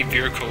enemy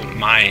vehicle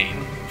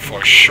mine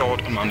for a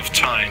short amount of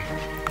time.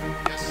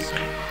 Yes, sir.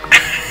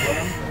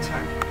 worm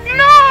attack.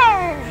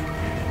 No!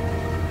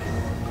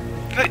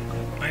 Like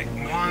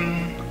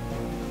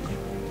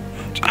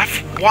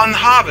I've one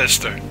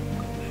harvester!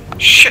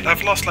 Shit,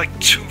 I've lost like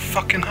 2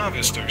 fucking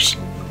harvesters.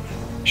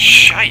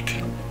 Shite.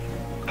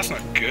 That's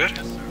not good.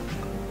 Yes, sir.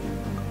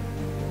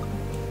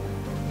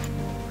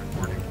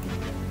 Reporting.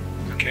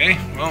 Okay,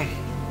 well,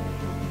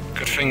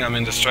 good thing I'm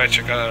in the stretch.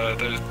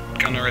 They're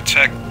gonna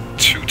attack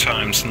 2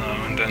 times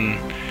now, and then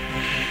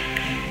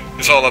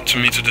it's all up to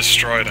me to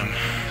destroy them.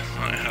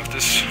 I have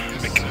this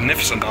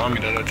magnificent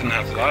army that I didn't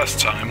have last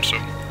time, so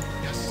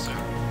Yes, sir.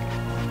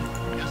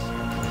 Yes, sir.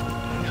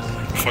 Yes,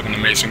 sir. fucking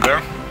amazing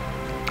there.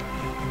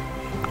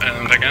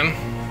 And again,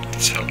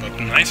 it's held up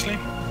nicely.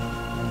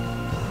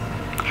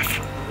 I've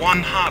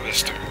one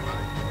harvester.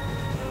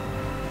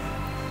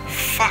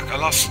 Fuck, I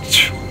lost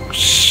 2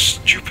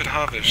 stupid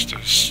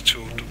harvesters to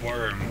the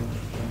worm.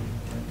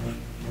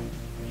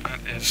 That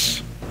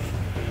is...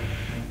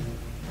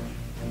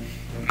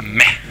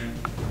 meh.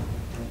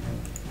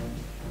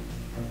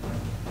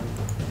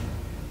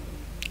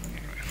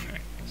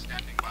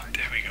 Standing by.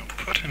 There we go,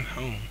 put him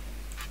home.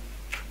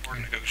 I'm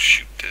gonna go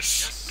shoot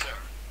this. Yes, sir.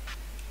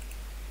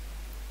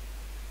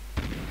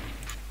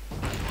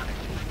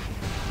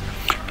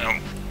 Now,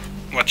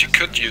 what you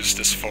could use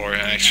this for,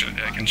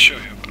 actually, I can show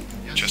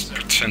you. Just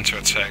pretend to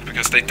attack,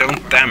 because they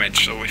don't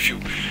damage, so if you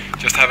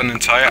just have an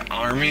entire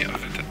army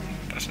of it,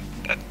 does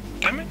that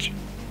damage?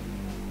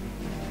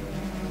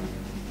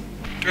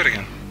 Do it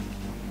again.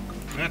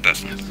 No, it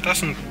doesn't. It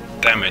doesn't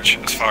damage,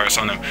 as far as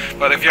I know.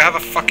 But if you have a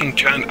fucking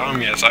giant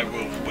army, as I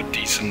will with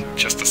these in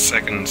just a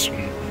second,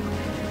 when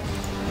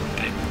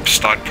they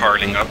start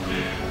piling up,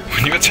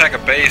 when you attack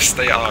a base,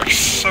 they are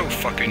so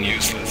fucking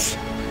useless.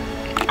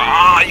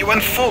 Ah, you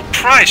went full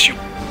price, you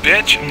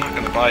bitch! I'm not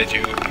gonna buy it,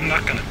 you. I'm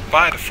not gonna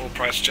buy the full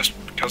price just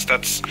because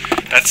that's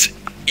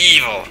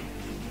evil.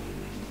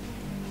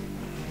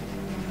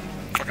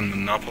 Fucking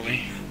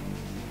monopoly.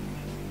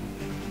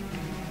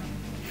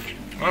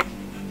 Well,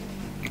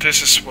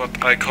 this is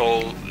what I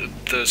call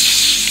the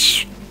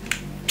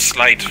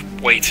slight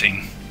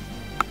waiting.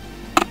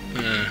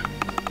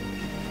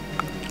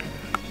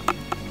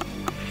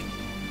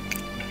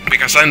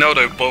 Because I know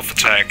they both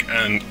attack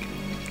and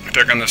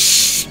they're gonna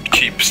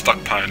keep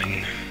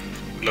stockpiling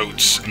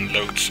loads and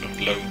loads of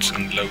loads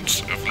and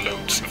loads of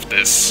loads of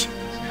this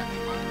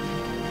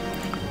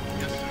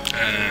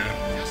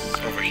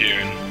over here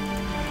in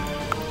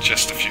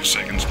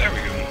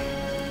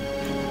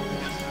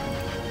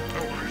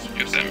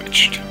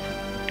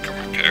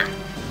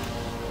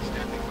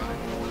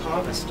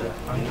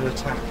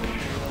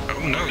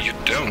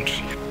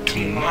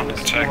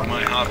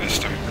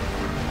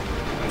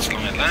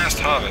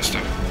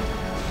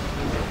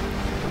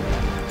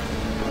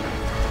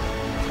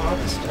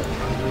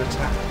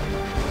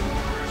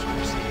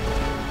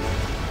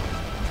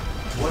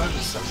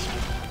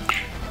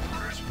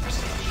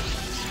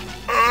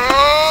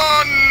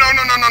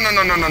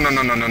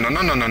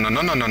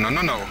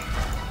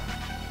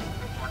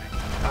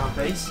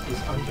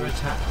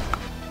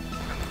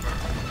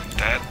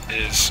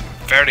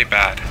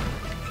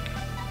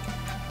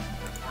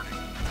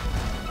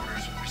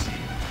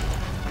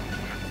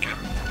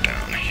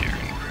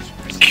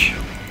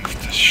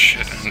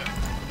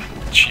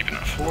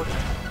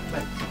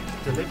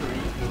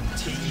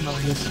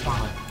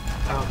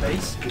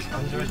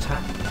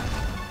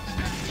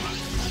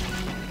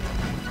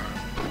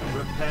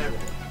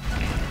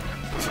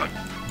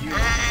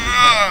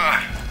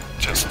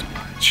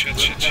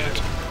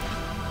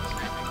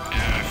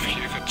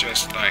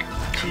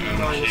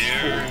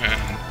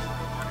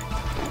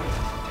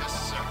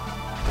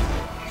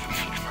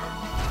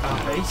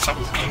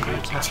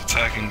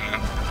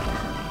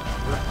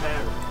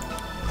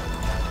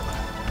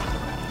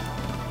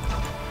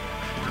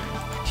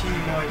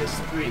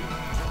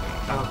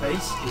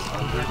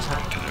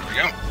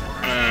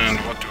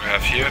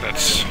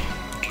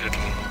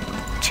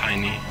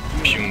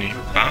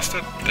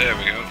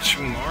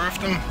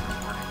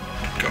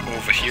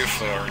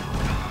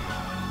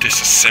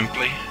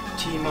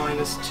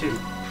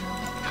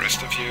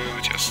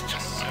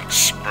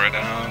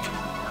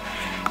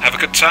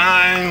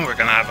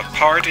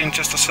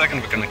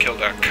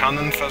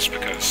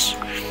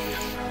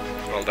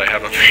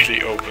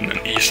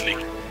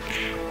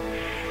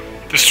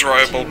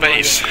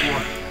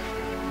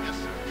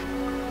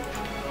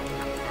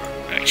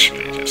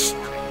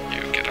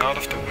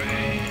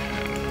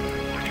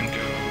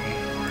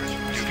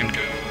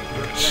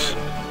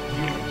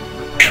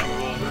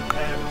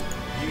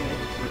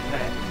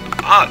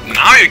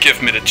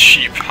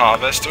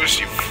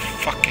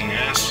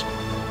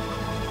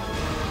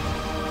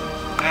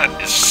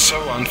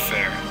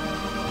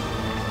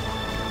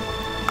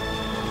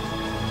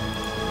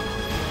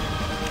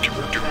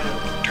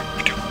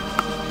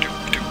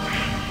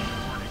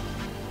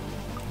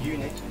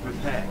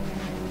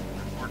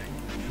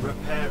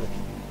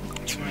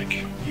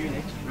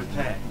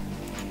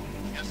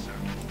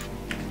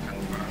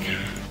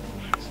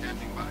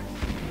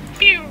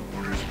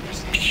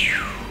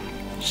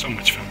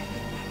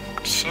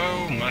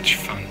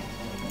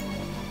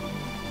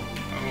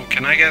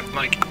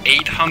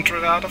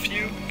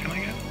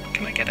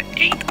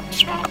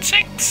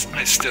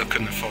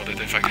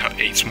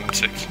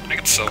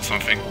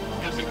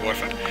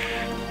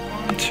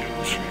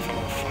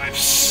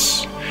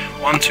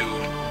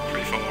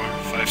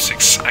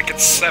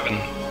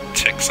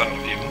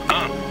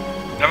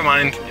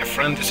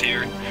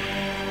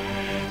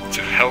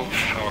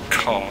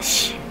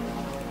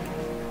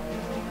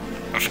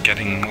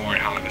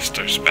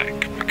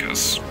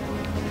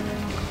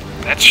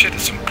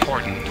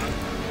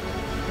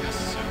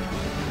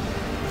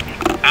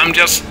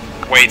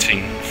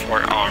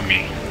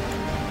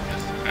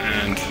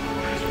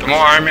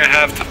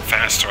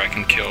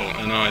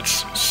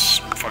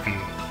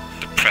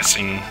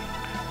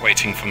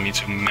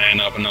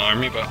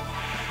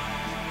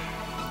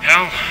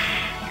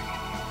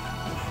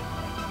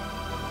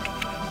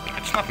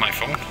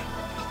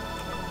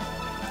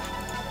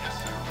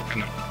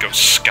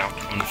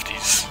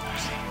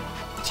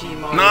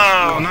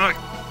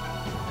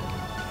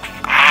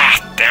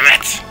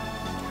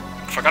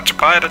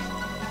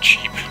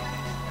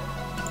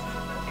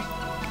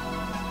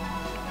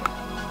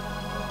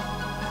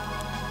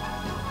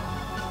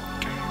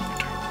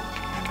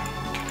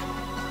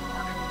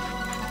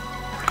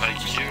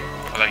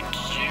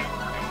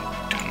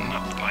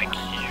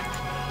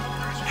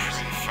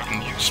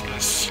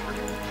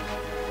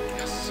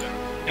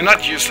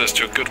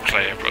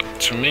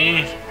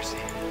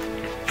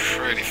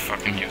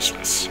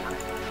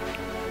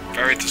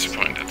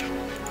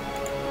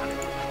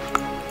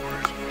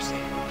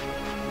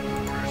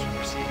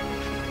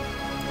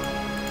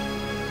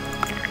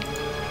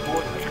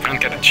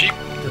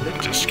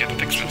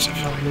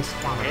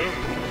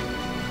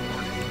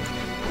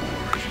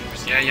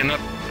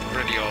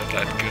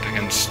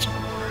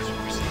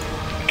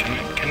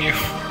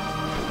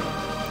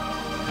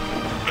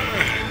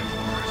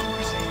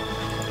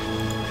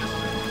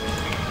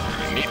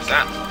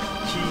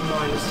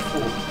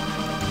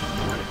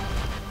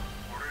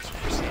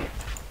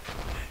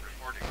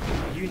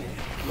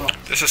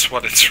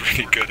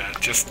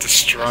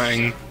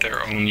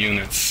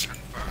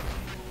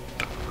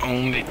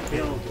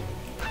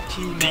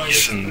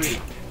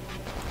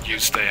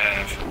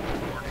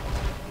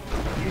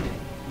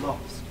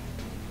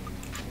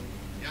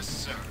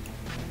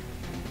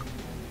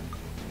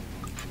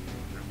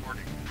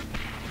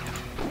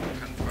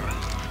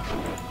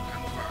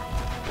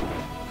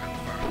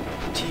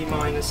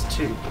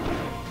T-2.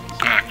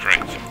 Ah,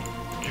 great.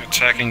 You're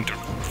attacking the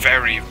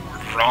very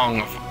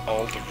wrong of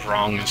all the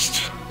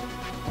wrongest.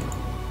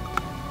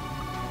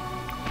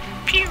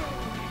 Pew!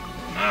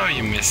 Oh,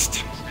 you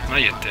missed. Oh,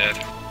 you're dead.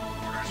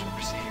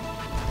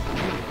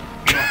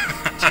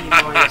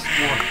 T-1.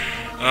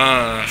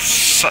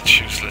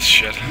 Such useless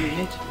shit.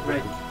 Unit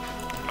ready.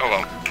 Oh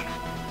well.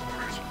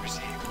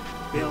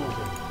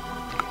 Building.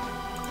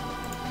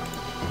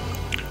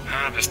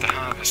 Harvester,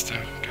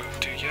 harvester, go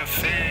do your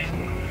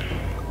thing.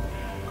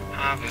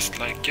 Harvest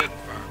like your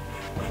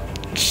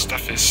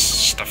stuff is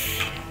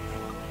stuff.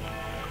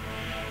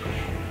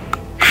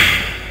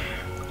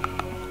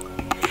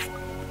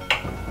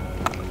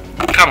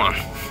 Come on,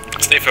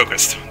 stay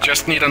focused.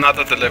 Just need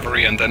another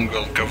delivery and then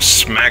we'll go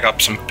smack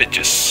up some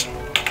bitches.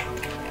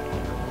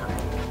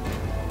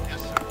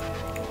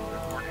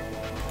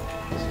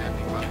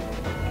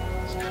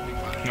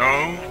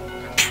 No,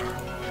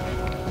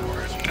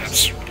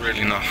 that's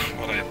really not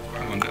what I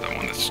wanted. I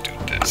wanted to do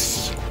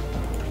this.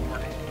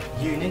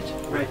 Unit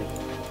ready.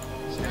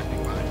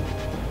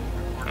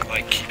 I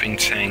like keeping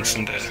tanks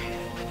in the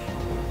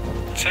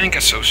Tank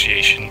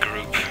Association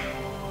group.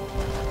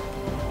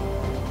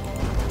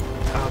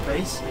 Our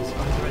base is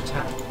under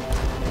attack.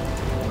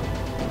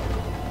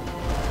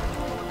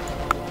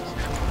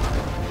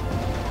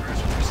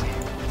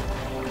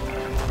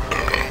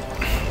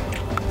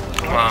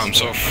 Oh, I'm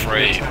so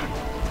afraid.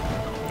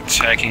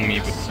 Attacking me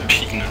with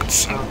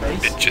peanuts and Our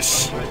base is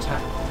bitches. under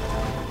attack.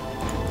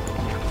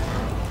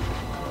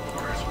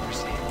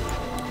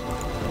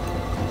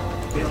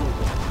 Building.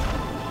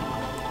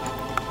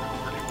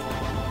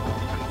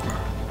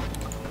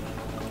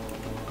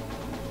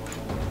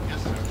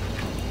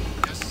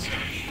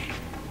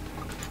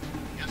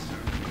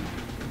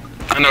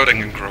 I know they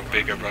can grow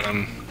bigger, but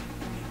I'm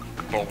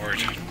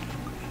bored.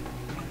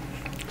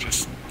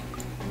 Just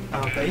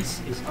Our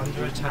base is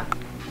under attack.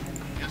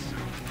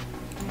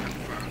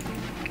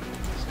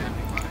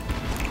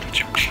 could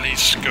you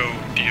please go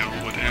deal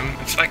with him?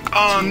 It's like,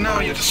 oh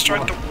no, you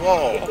destroyed the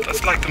wall.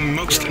 That's like the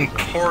most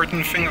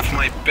important thing of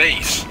my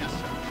base.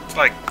 It's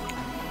like,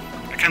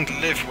 I can't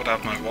live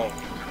without my wall.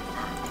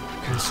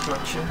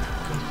 Construction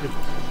complete.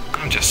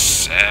 I'm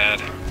just sad.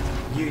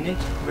 Unit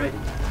ready.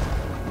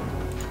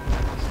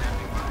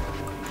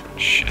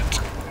 Shit.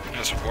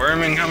 There's a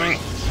worm incoming.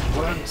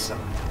 Worm side.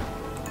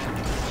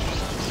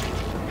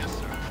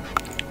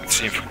 Let's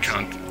see if we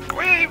can't.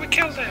 Wait, we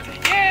killed it!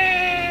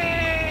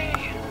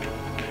 Yay!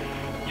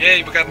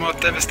 Yay, we got more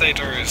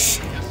devastators.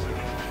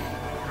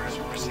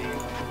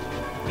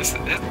 Is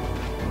it?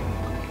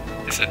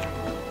 Is it?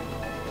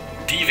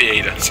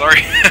 Deviator,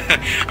 sorry.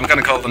 I'm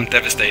gonna call them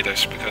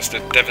devastators because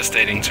they're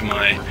devastating to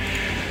my,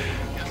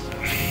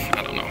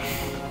 I don't know,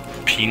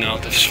 penile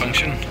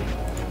dysfunction.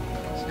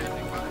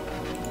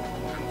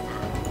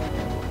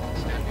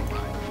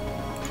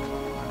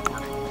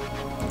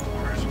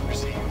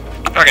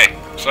 Okay,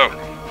 so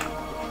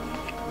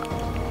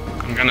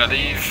I'm gonna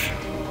leave.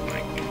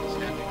 Like,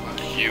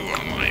 you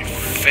are my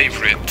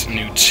favorite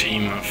new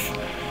team of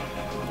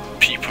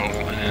people,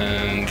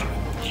 and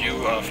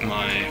you are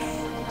my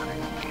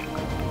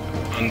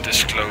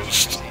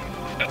undisclosed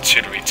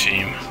artillery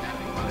team,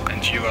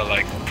 and you are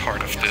like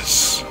part of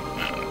this.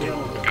 We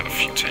got a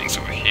few tanks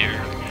over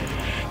here.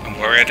 Don't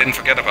worry, I didn't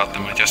forget about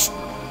them. I just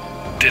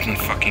didn't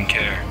fucking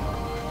care.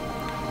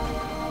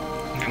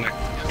 I'm gonna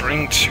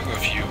bring two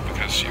of you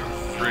because you're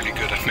really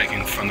good at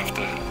making fun of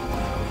the...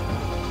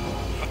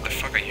 What the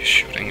fuck are you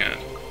shooting at?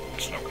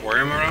 Is there a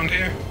worm around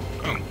here?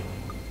 Oh.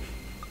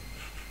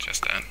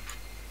 Just that.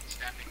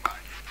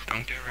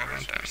 Don't get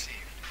around that.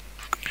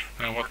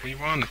 Now what we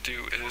want to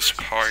do is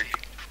park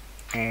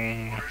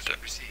all the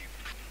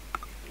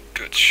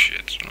good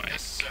shit like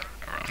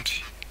around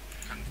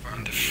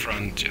in the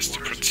front just to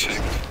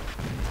protect.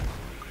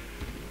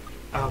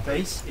 Our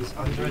base is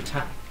under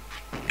attack.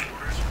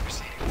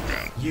 Around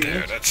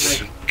there,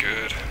 that's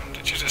good.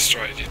 Did you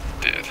destroy it? You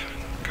did.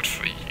 Good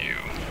for you.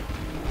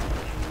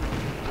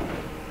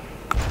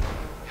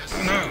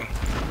 Oh no!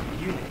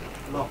 Unit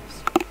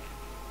lost.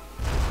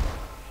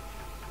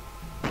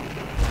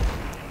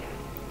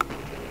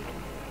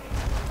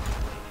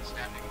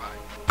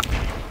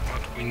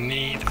 What we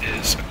need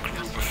is a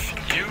group of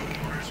you.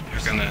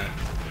 You're gonna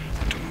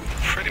do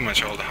pretty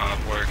much all the hard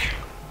work.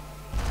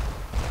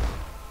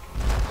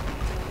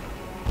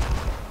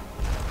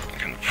 I'm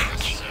gonna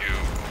put you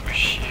over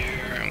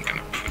here. I'm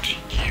gonna put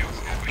you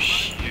over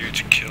here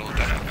to kill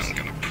that. I'm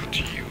gonna put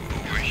you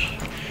over here.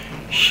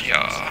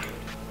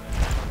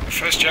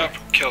 First job,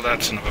 kill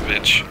that son of a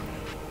bitch.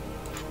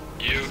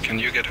 Can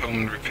you get home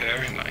and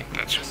repair? Like,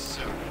 that's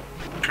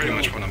pretty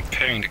much what I'm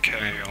paying the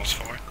carryalls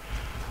for.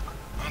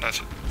 Oh, that's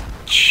a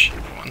cheap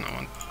one, I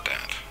want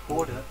that.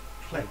 Order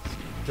placed.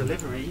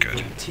 Delivery Good.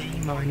 in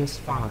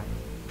T-5.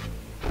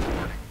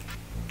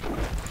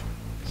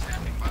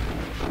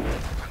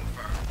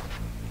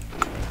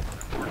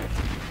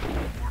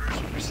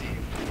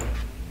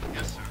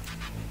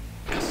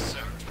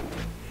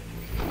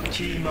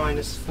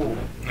 T-4.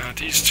 Now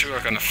these two are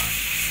gonna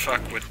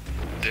fuck with...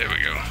 There we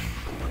go.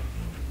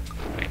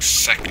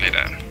 Exactly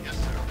that.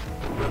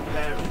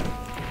 repairing.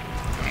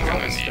 I'm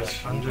gonna need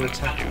Harvester under one of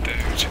attack. you there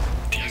to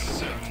deal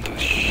with all the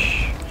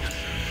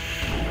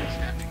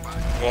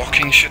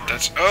walking shit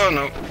that's... Oh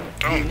no!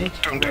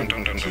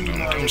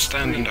 Don't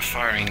stand in the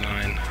firing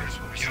line.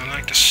 You're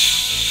like this...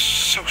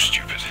 so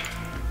stupid.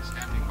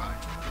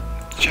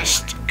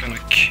 Just gonna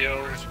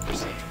kill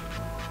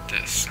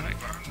this. Like,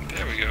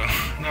 there we go.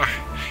 No,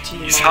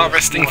 he's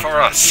harvesting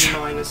for us.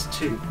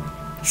 T-2.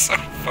 So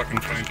fucking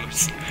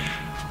pointless.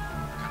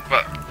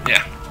 But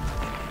yeah.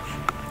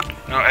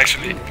 No,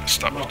 actually,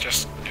 stop.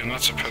 Just you're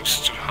not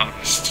supposed to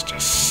harvest.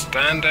 Just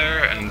stand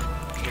there and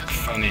look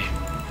funny.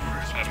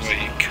 That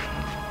way.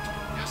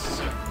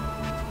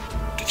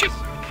 Did you?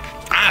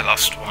 I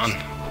lost one.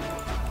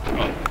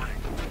 Oh.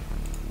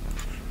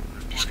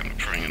 Just gonna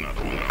bring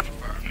another one up.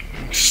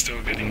 I'm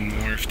still getting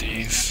more of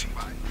these.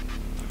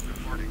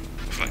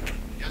 It's like the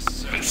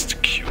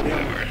best cube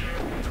ever.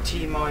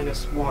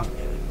 T-1.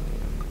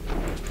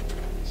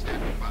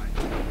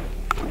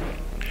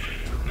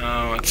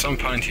 Now, at some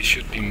point he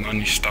should be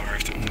money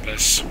starved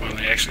unless, well,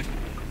 I actually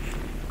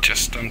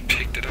just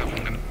unpicked it up.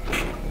 I'm gonna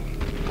pull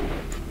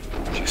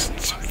just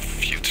some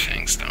few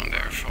things down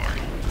there for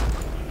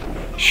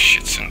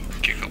shits and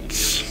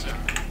giggles.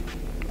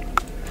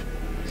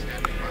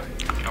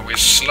 Now we're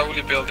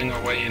slowly building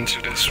our way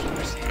into this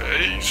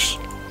base.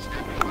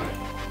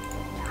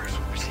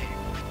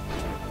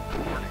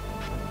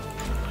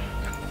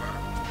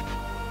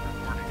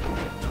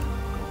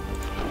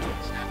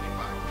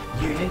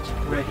 Unit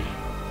ready.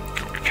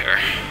 Repair.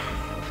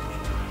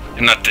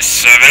 You're not the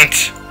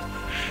servant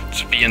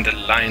to be in the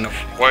line of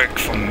work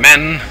for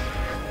men.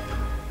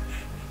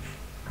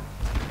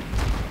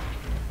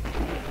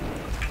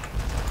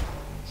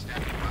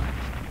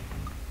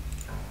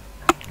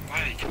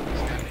 Why all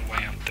the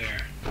way up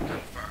there?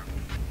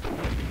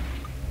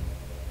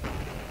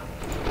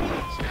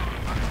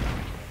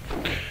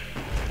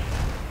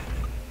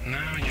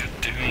 Now you're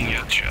doing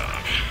your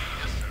job.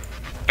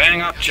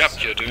 Bang up job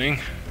you're doing.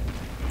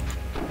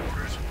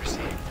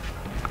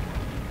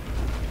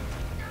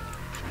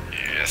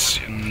 Yes,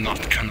 you're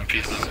not gonna be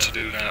allowed to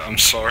do that, I'm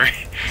sorry.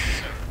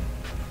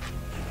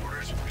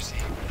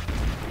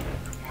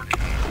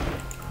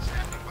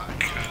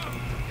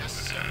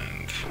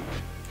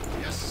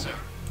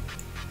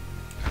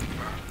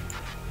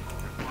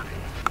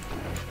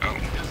 Oh,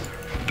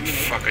 what the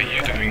fuck are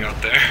you doing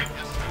out there?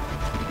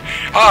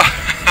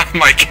 Ah,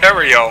 my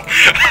carryall!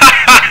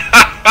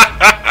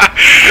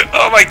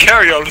 Oh, my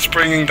carryall is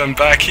bringing them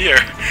back here.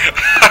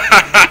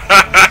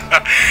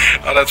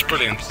 Oh, that's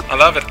brilliant. I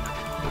love it.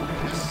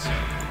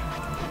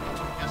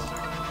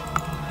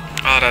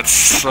 Oh, that's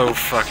so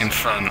fucking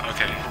fun.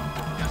 Okay.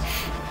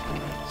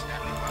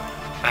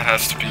 That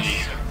has to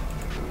be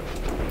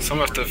some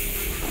of the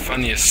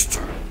funniest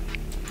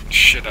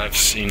shit I've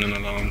seen in a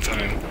long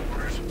time.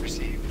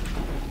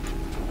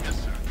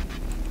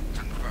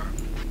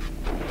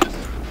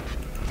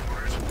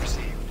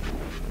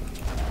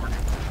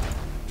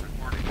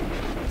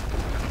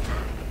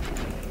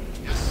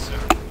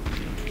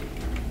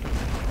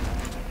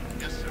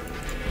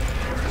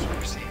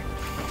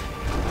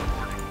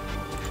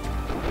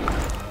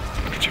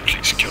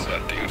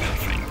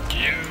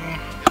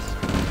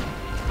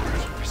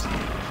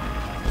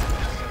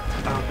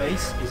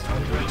 Base is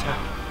under attack.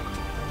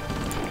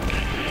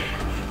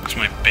 Is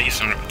my base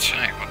under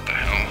attack? What the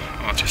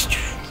hell? Oh, just...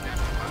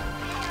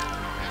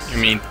 You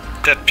mean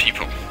dead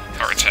people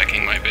are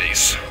attacking my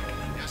base?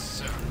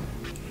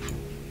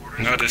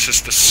 No, this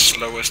is the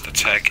slowest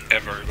attack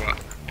ever, but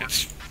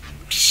it's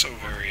so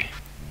very,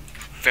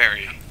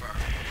 very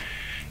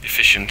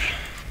efficient.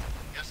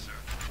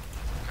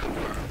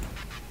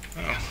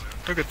 Oh,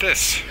 look at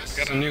this.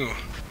 We got a new...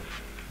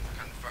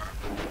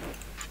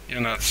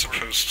 You're not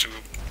supposed to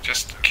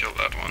just kill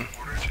that one.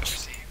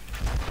 Just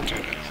do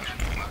that.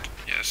 And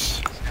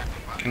yes.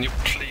 Can you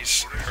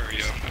please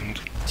hurry up and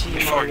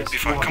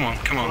before come on.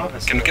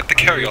 Can we get the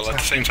carryall at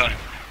the same time?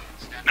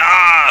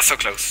 Ah, so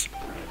close.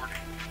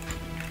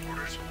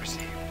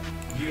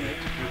 Unit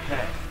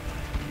repair.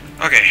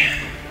 Okay.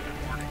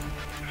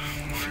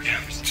 Yeah,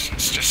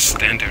 let's just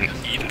stand there and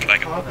eat it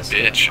like a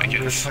bitch, I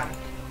guess.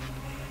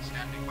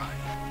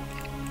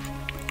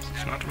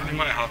 It's not really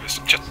my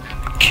harvest. Just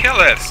kill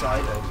it!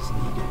 Silos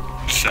needed.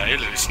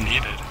 Silos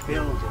needed.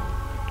 Building.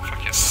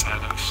 Fuck your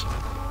silos.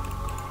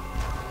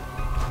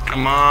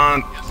 Come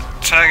on,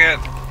 tag it.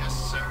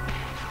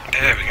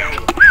 There we go.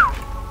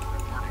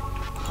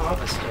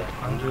 Harvester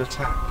under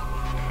attack.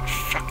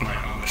 Fuck my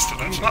harvester.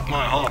 That's not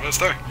my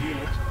harvester.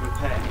 Unit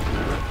repair.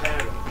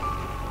 Repairing.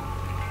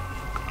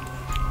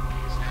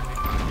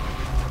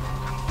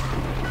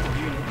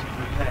 Unit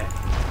repair.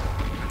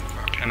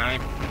 Can I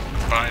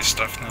buy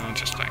stuff now?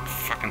 Just like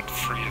fucking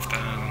free of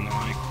that and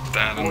like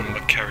that and the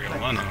carryall.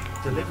 Why not?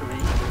 Delivery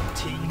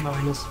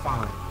T-5.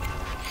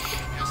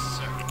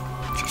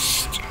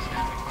 Just...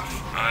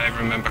 I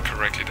remember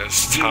correctly,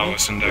 there's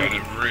towers in there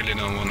that I really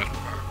don't want to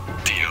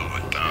deal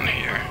with down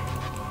here.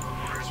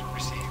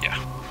 Yeah.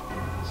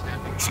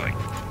 It's like,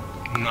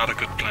 not a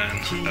good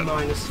plan. T-4.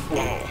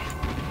 Oh.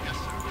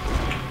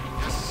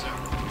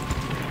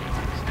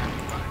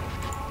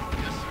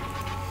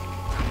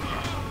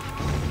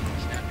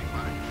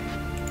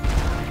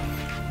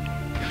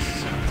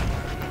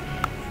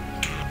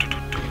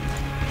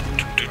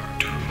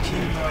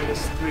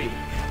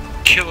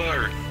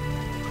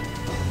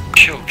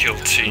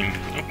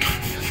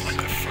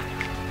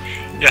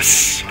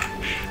 Yes!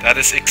 That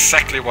is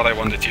exactly what I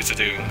wanted you to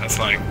do. That's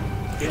like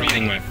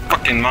reading my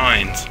fucking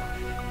mind.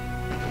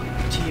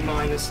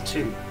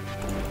 T-2.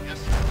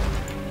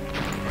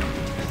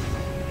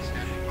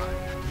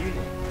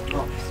 Unit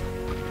lost.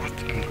 What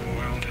in the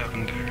world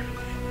happened there?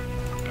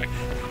 Like,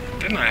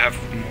 didn't I have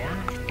more?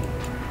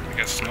 I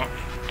guess not.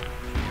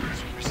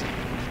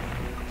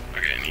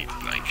 Okay, I need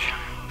like...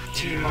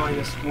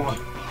 T-1.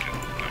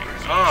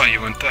 Oh,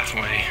 you went that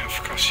way.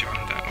 Of course you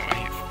went that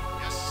way.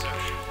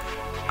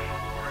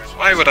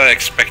 Why would I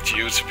expect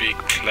you to be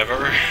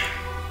clever?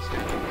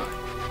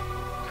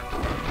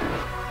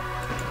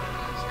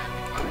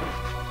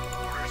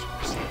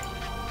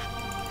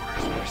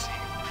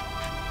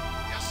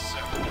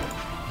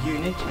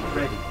 Unit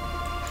ready.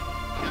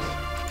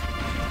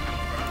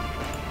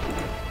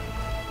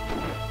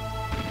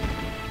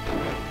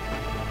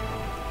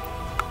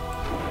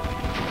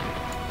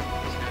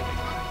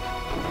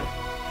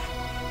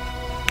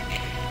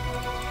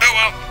 Oh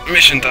well,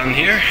 mission done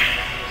here.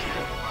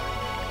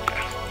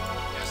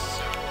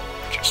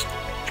 Just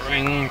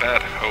bring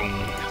that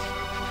home.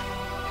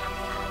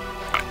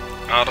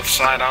 Out of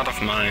sight, out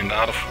of mind,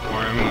 out of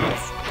worm, out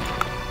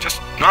of... Just...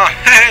 No,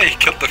 hey!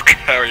 Killed the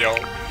carrier.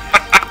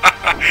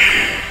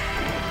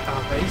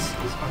 Our base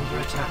is under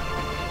attack.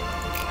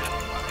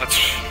 That's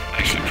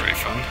actually pretty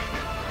fun.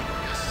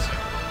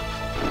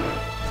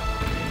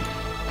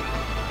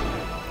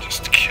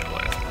 Just kill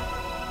it.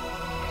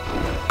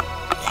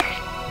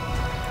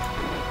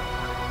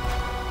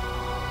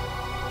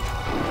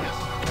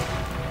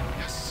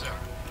 Yes, sir.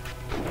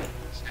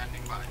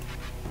 Standing by.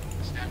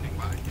 Standing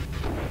by.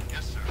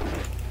 Yes, sir.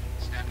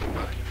 Standing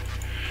by.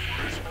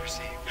 Orders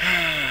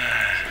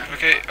received.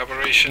 Okay,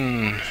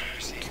 Operation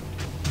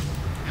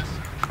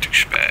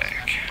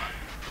Douchebag.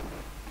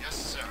 Yes,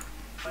 sir.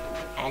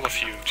 All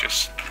of you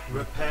just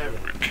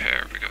Repairing.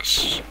 repair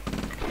because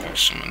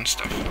awesome and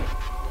stuff.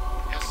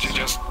 Yes, You sir.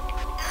 just...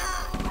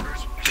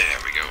 There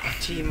we go.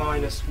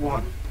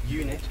 T-1.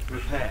 Unit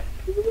repaired.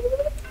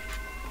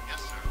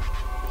 Yes, sir.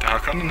 The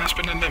Harkonnen has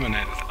been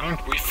eliminated.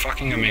 Aren't we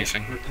fucking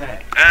amazing?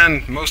 Repaired.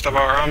 And most of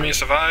our army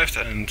survived,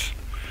 and...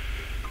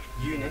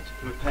 Unit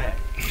repaired.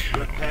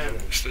 Repairing.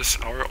 Is this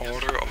our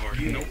order or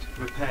no? Unit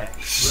repaired.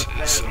 This is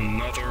Repairing.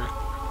 another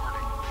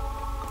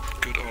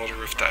good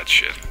order of that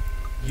shit.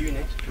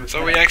 Unit repaired.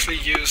 So we actually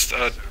used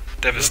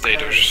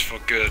Devastators for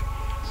good.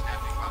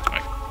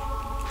 Like,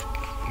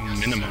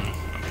 minimum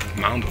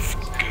amount of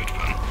good,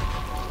 but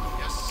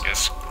I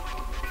guess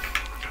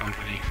can't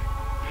really...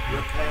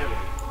 Repairing.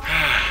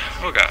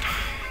 Oh god.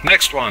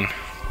 Next one.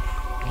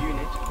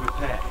 Unit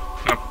repaired.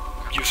 Now,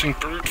 using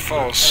brute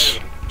force,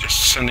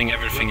 just sending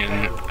everything in.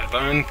 I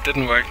learned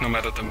didn't work no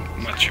matter the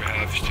much you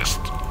have. You just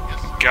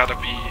gotta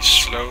be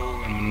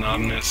slow and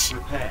monotonous.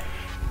 Repaired.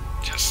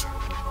 Just...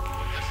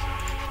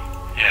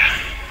 yeah.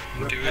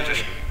 Do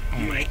it. Oh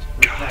my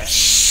god.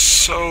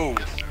 So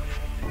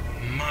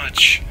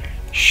much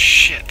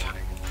shit.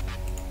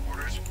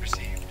 Orders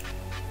received.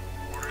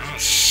 Oh,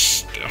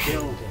 still.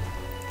 Building.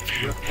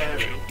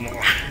 Repairing. Build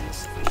more.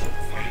 Insufficient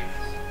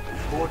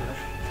funds. Order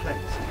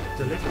placed.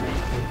 Delivery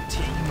in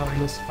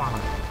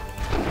T-5.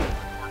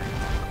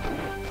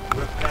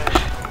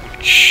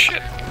 Repairing.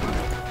 Shit.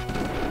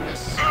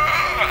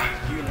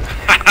 Unit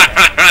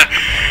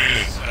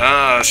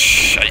Ah,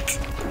 shite.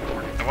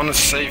 I want to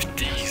save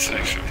these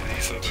actually.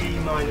 These are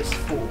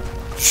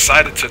T-4.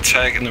 decided to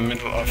attack in the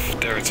middle of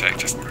their attack.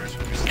 Just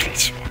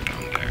please walk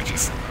down there.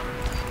 Just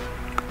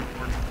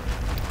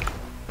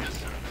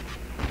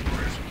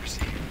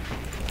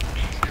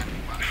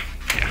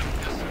yeah,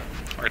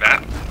 or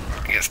that.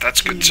 I guess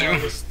that's good too.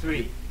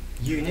 T-3.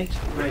 Unit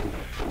ready.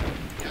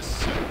 Yes,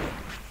 sir.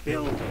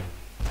 Building.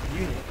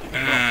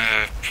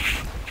 Unit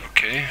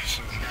Okay,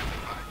 so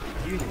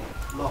Unit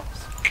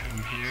lost.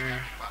 come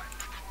here.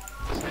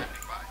 Standing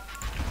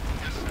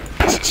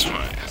by. This is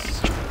my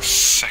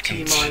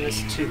second team.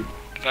 T-2.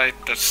 Did I?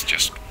 That's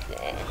just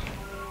wall.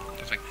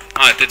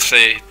 I did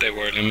say they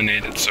were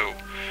eliminated, so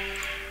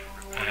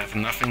I have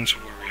nothing to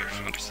worry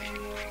about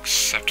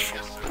except for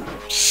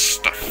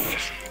stuff.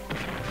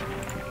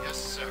 Yes,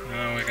 sir.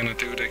 Now we're gonna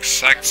do the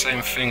exact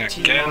same thing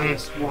again,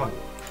 T-1.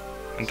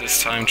 and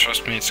this time,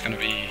 trust me, it's gonna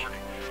be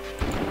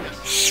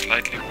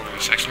slightly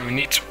worse. Actually, we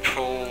need to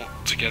pull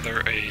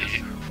together a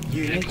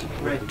Unit little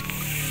ready.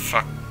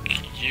 fuck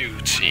you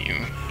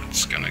team.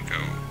 It's gonna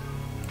go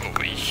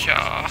over here.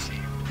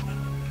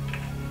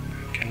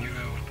 Can you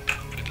go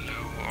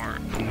below or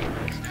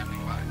under?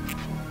 Standing by.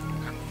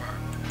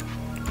 Confirmed.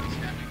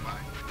 Standing by.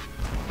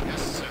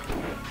 Yes, sir.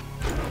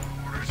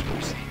 Orders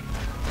received.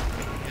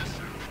 Yes,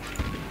 sir.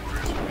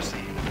 Orders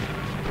received.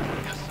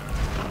 Yes, sir.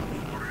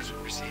 Orders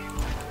received.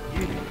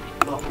 Unit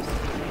lost.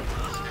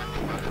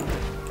 Standing by.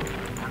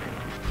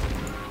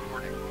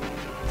 Reporting.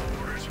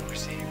 Orders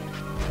received.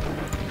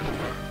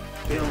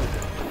 Confirmed. Building.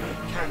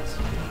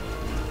 Cancel.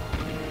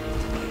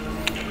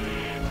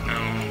 No,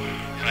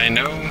 I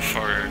know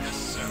for a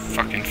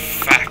fucking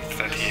fact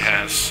that he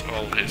has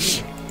all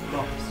his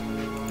Lost.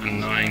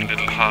 annoying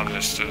little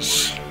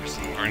harvesters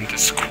over in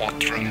this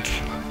quadrant.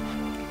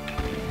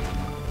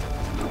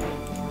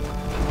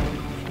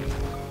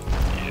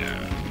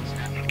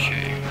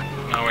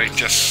 we're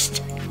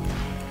just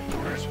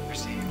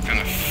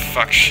gonna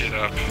fuck shit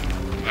up.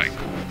 Like,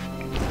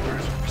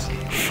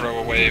 throw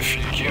away a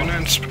few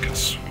units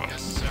because, well,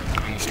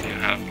 honestly,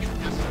 I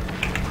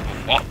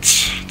have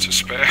lots to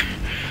spare.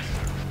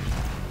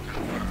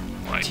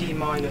 Like,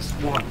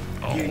 T-1.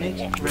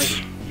 Unit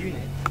ready.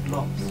 Unit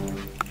lost.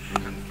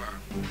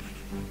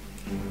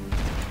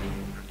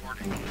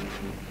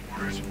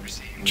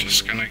 I'm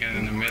just gonna get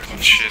in the middle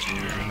of shit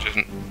here and just...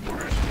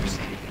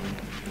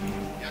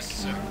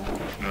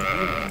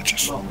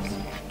 just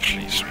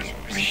please move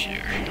over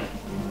here.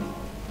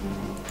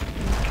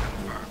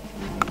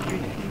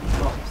 Unit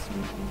lost.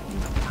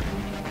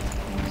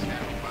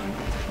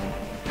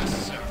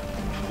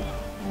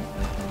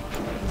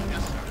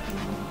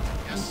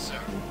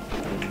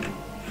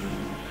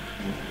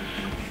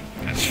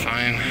 That's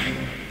fine.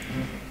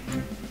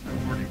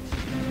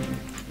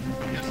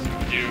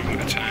 You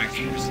attack.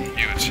 You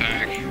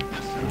attack. You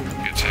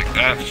attack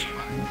that.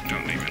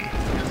 Don't even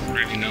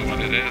really know what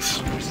it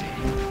is.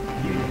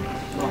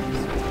 I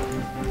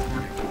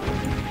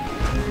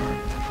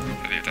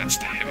believe that's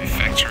the heavy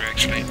factory,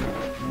 actually.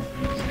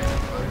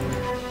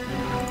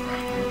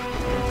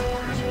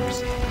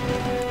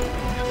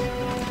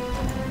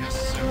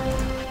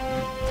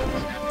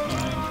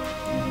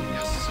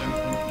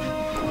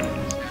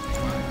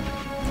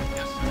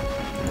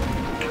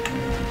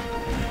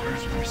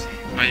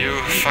 Are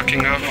you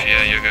fucking up?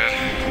 Yeah, you're good.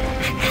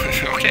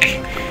 Okay.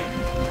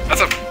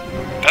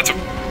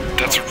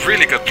 That's a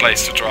really good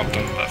place to drop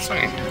them. That's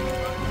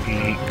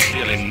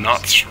clearly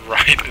not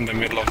right in the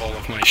middle of all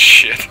of my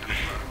shit.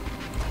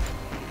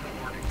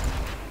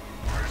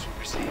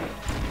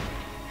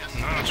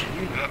 No, it's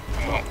that.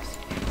 Well.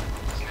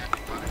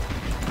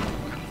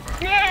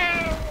 No!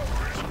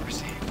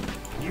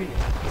 Unit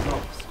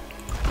lost.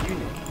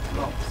 Unit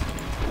lost.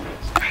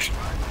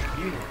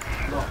 Unit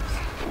lost.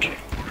 Okay.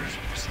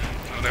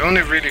 The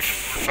only really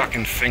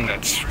fucking thing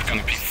that's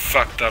gonna be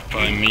fucked up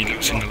by me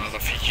losing a lot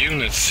of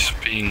units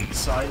being...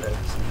 Silos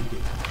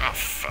needed. Oh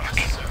fuck.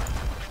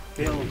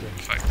 Building.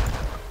 It's like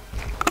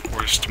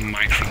worst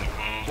micro in the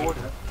world.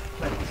 Order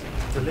placed.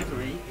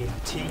 Delivery in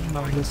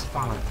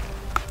T-5.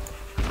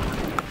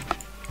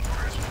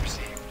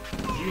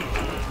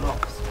 Unit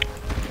lost.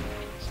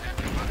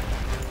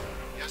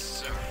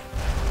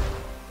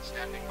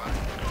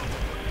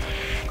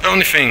 The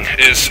only thing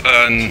is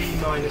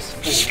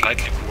T-4.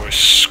 slightly worse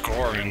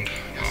score, and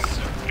well,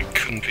 I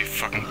couldn't be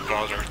fucking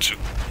bothered to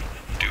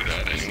do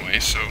that anyway,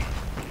 so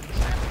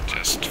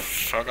just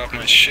fuck up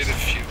my shit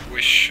if you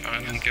wish. I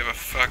don't give a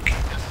fuck.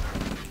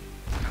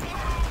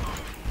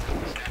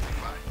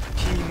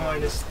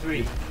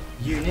 T-3.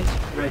 Unit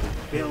ready.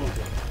 Building.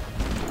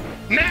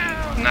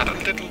 No, not a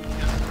little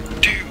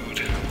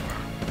dude.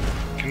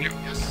 Can you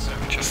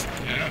just,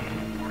 yeah,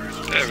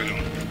 there we go.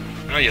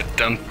 Now you're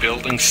done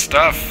building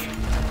stuff.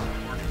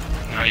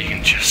 Now you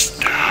can just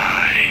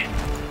die.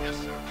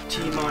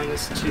 T-2.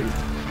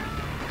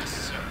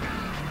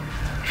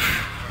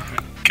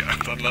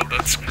 God, I love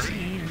that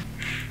scream.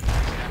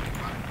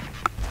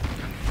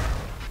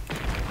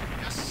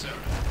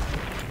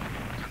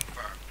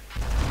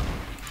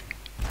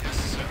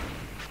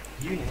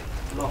 Unit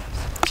lost.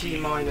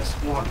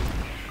 T-1.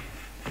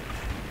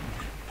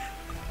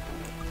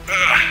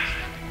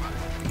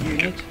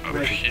 Unit Up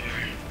ready. here.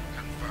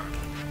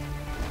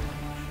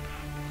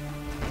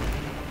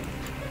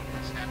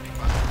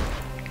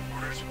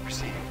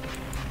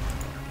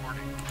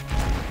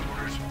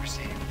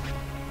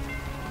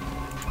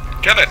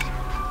 Get it!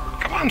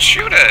 Come on,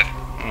 shoot it!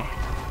 Oh,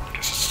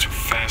 guess it's too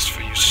fast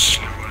for you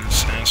slow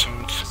ass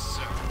assholes.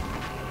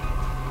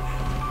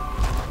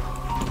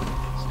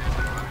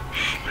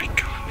 Oh my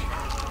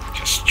god.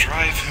 Just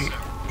drive him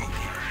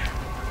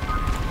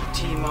over.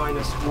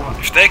 T-1.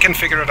 If they can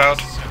figure it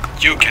out,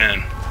 you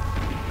can.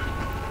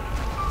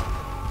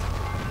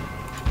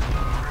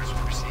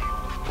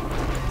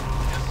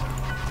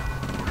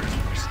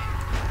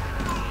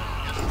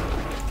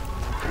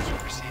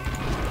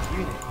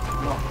 Unit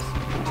lost.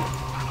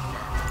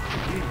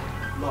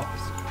 Unit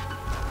lost.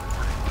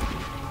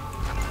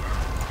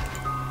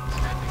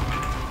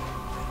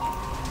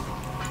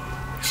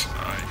 I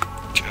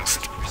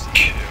just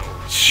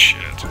killed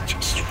shit.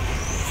 Just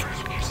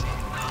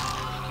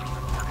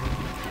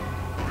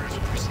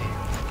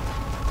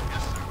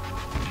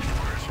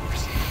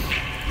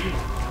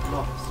Unit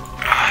lost.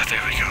 ah,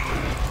 there we go.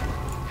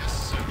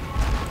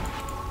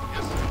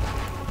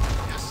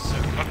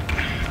 What the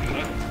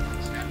hell?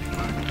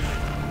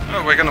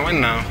 Oh, we're gonna win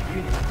now.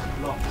 Unit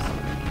lost.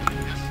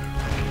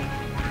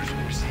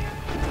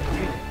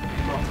 Unit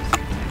lost.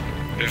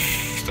 If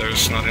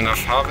there's not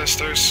enough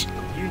harvesters,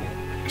 Unit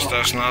if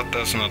lost.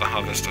 there's not a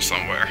harvester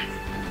somewhere.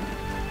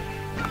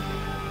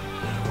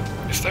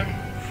 Is there?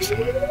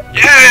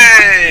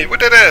 Yay! We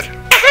did it!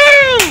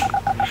 Woohoo!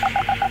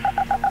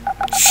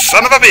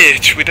 Son of a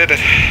bitch, we did it.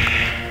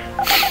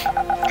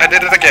 I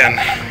did it again.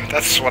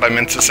 That's what I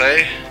meant to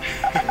say.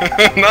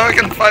 Now I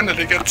can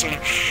finally get to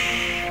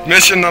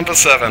mission number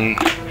 7,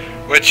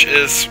 which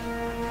is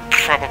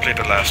probably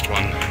the last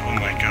one. Oh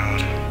my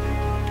god.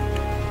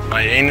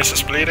 My anus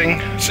is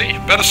bleeding. See,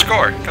 better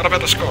score. Got a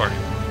better score.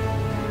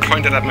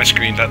 Pointed at my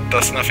screen, that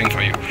does nothing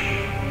for you.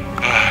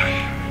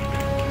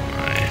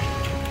 My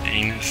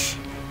anus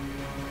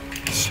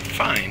is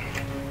fine.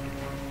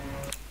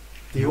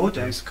 The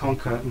Ordos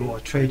conquer more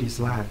Atreides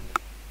land.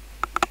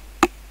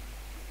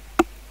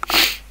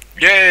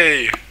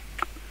 Yay!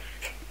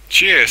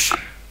 Cheers!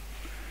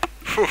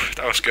 Whew,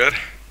 that was good.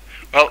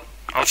 Well,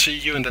 I'll see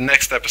you in the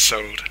next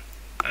episode.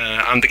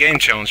 I'm the Game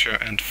Challenger,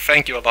 and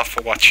thank you a lot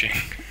for watching.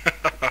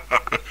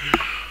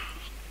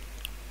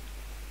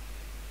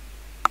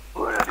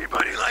 Would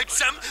anybody like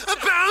some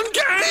pound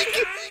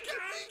cake?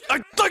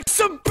 I'd like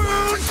some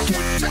pound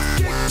cake,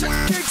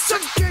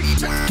 some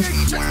cake,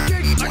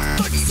 I'd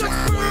like some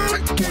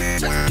pound cake,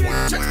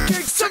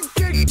 some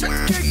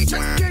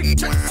cake,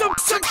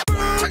 some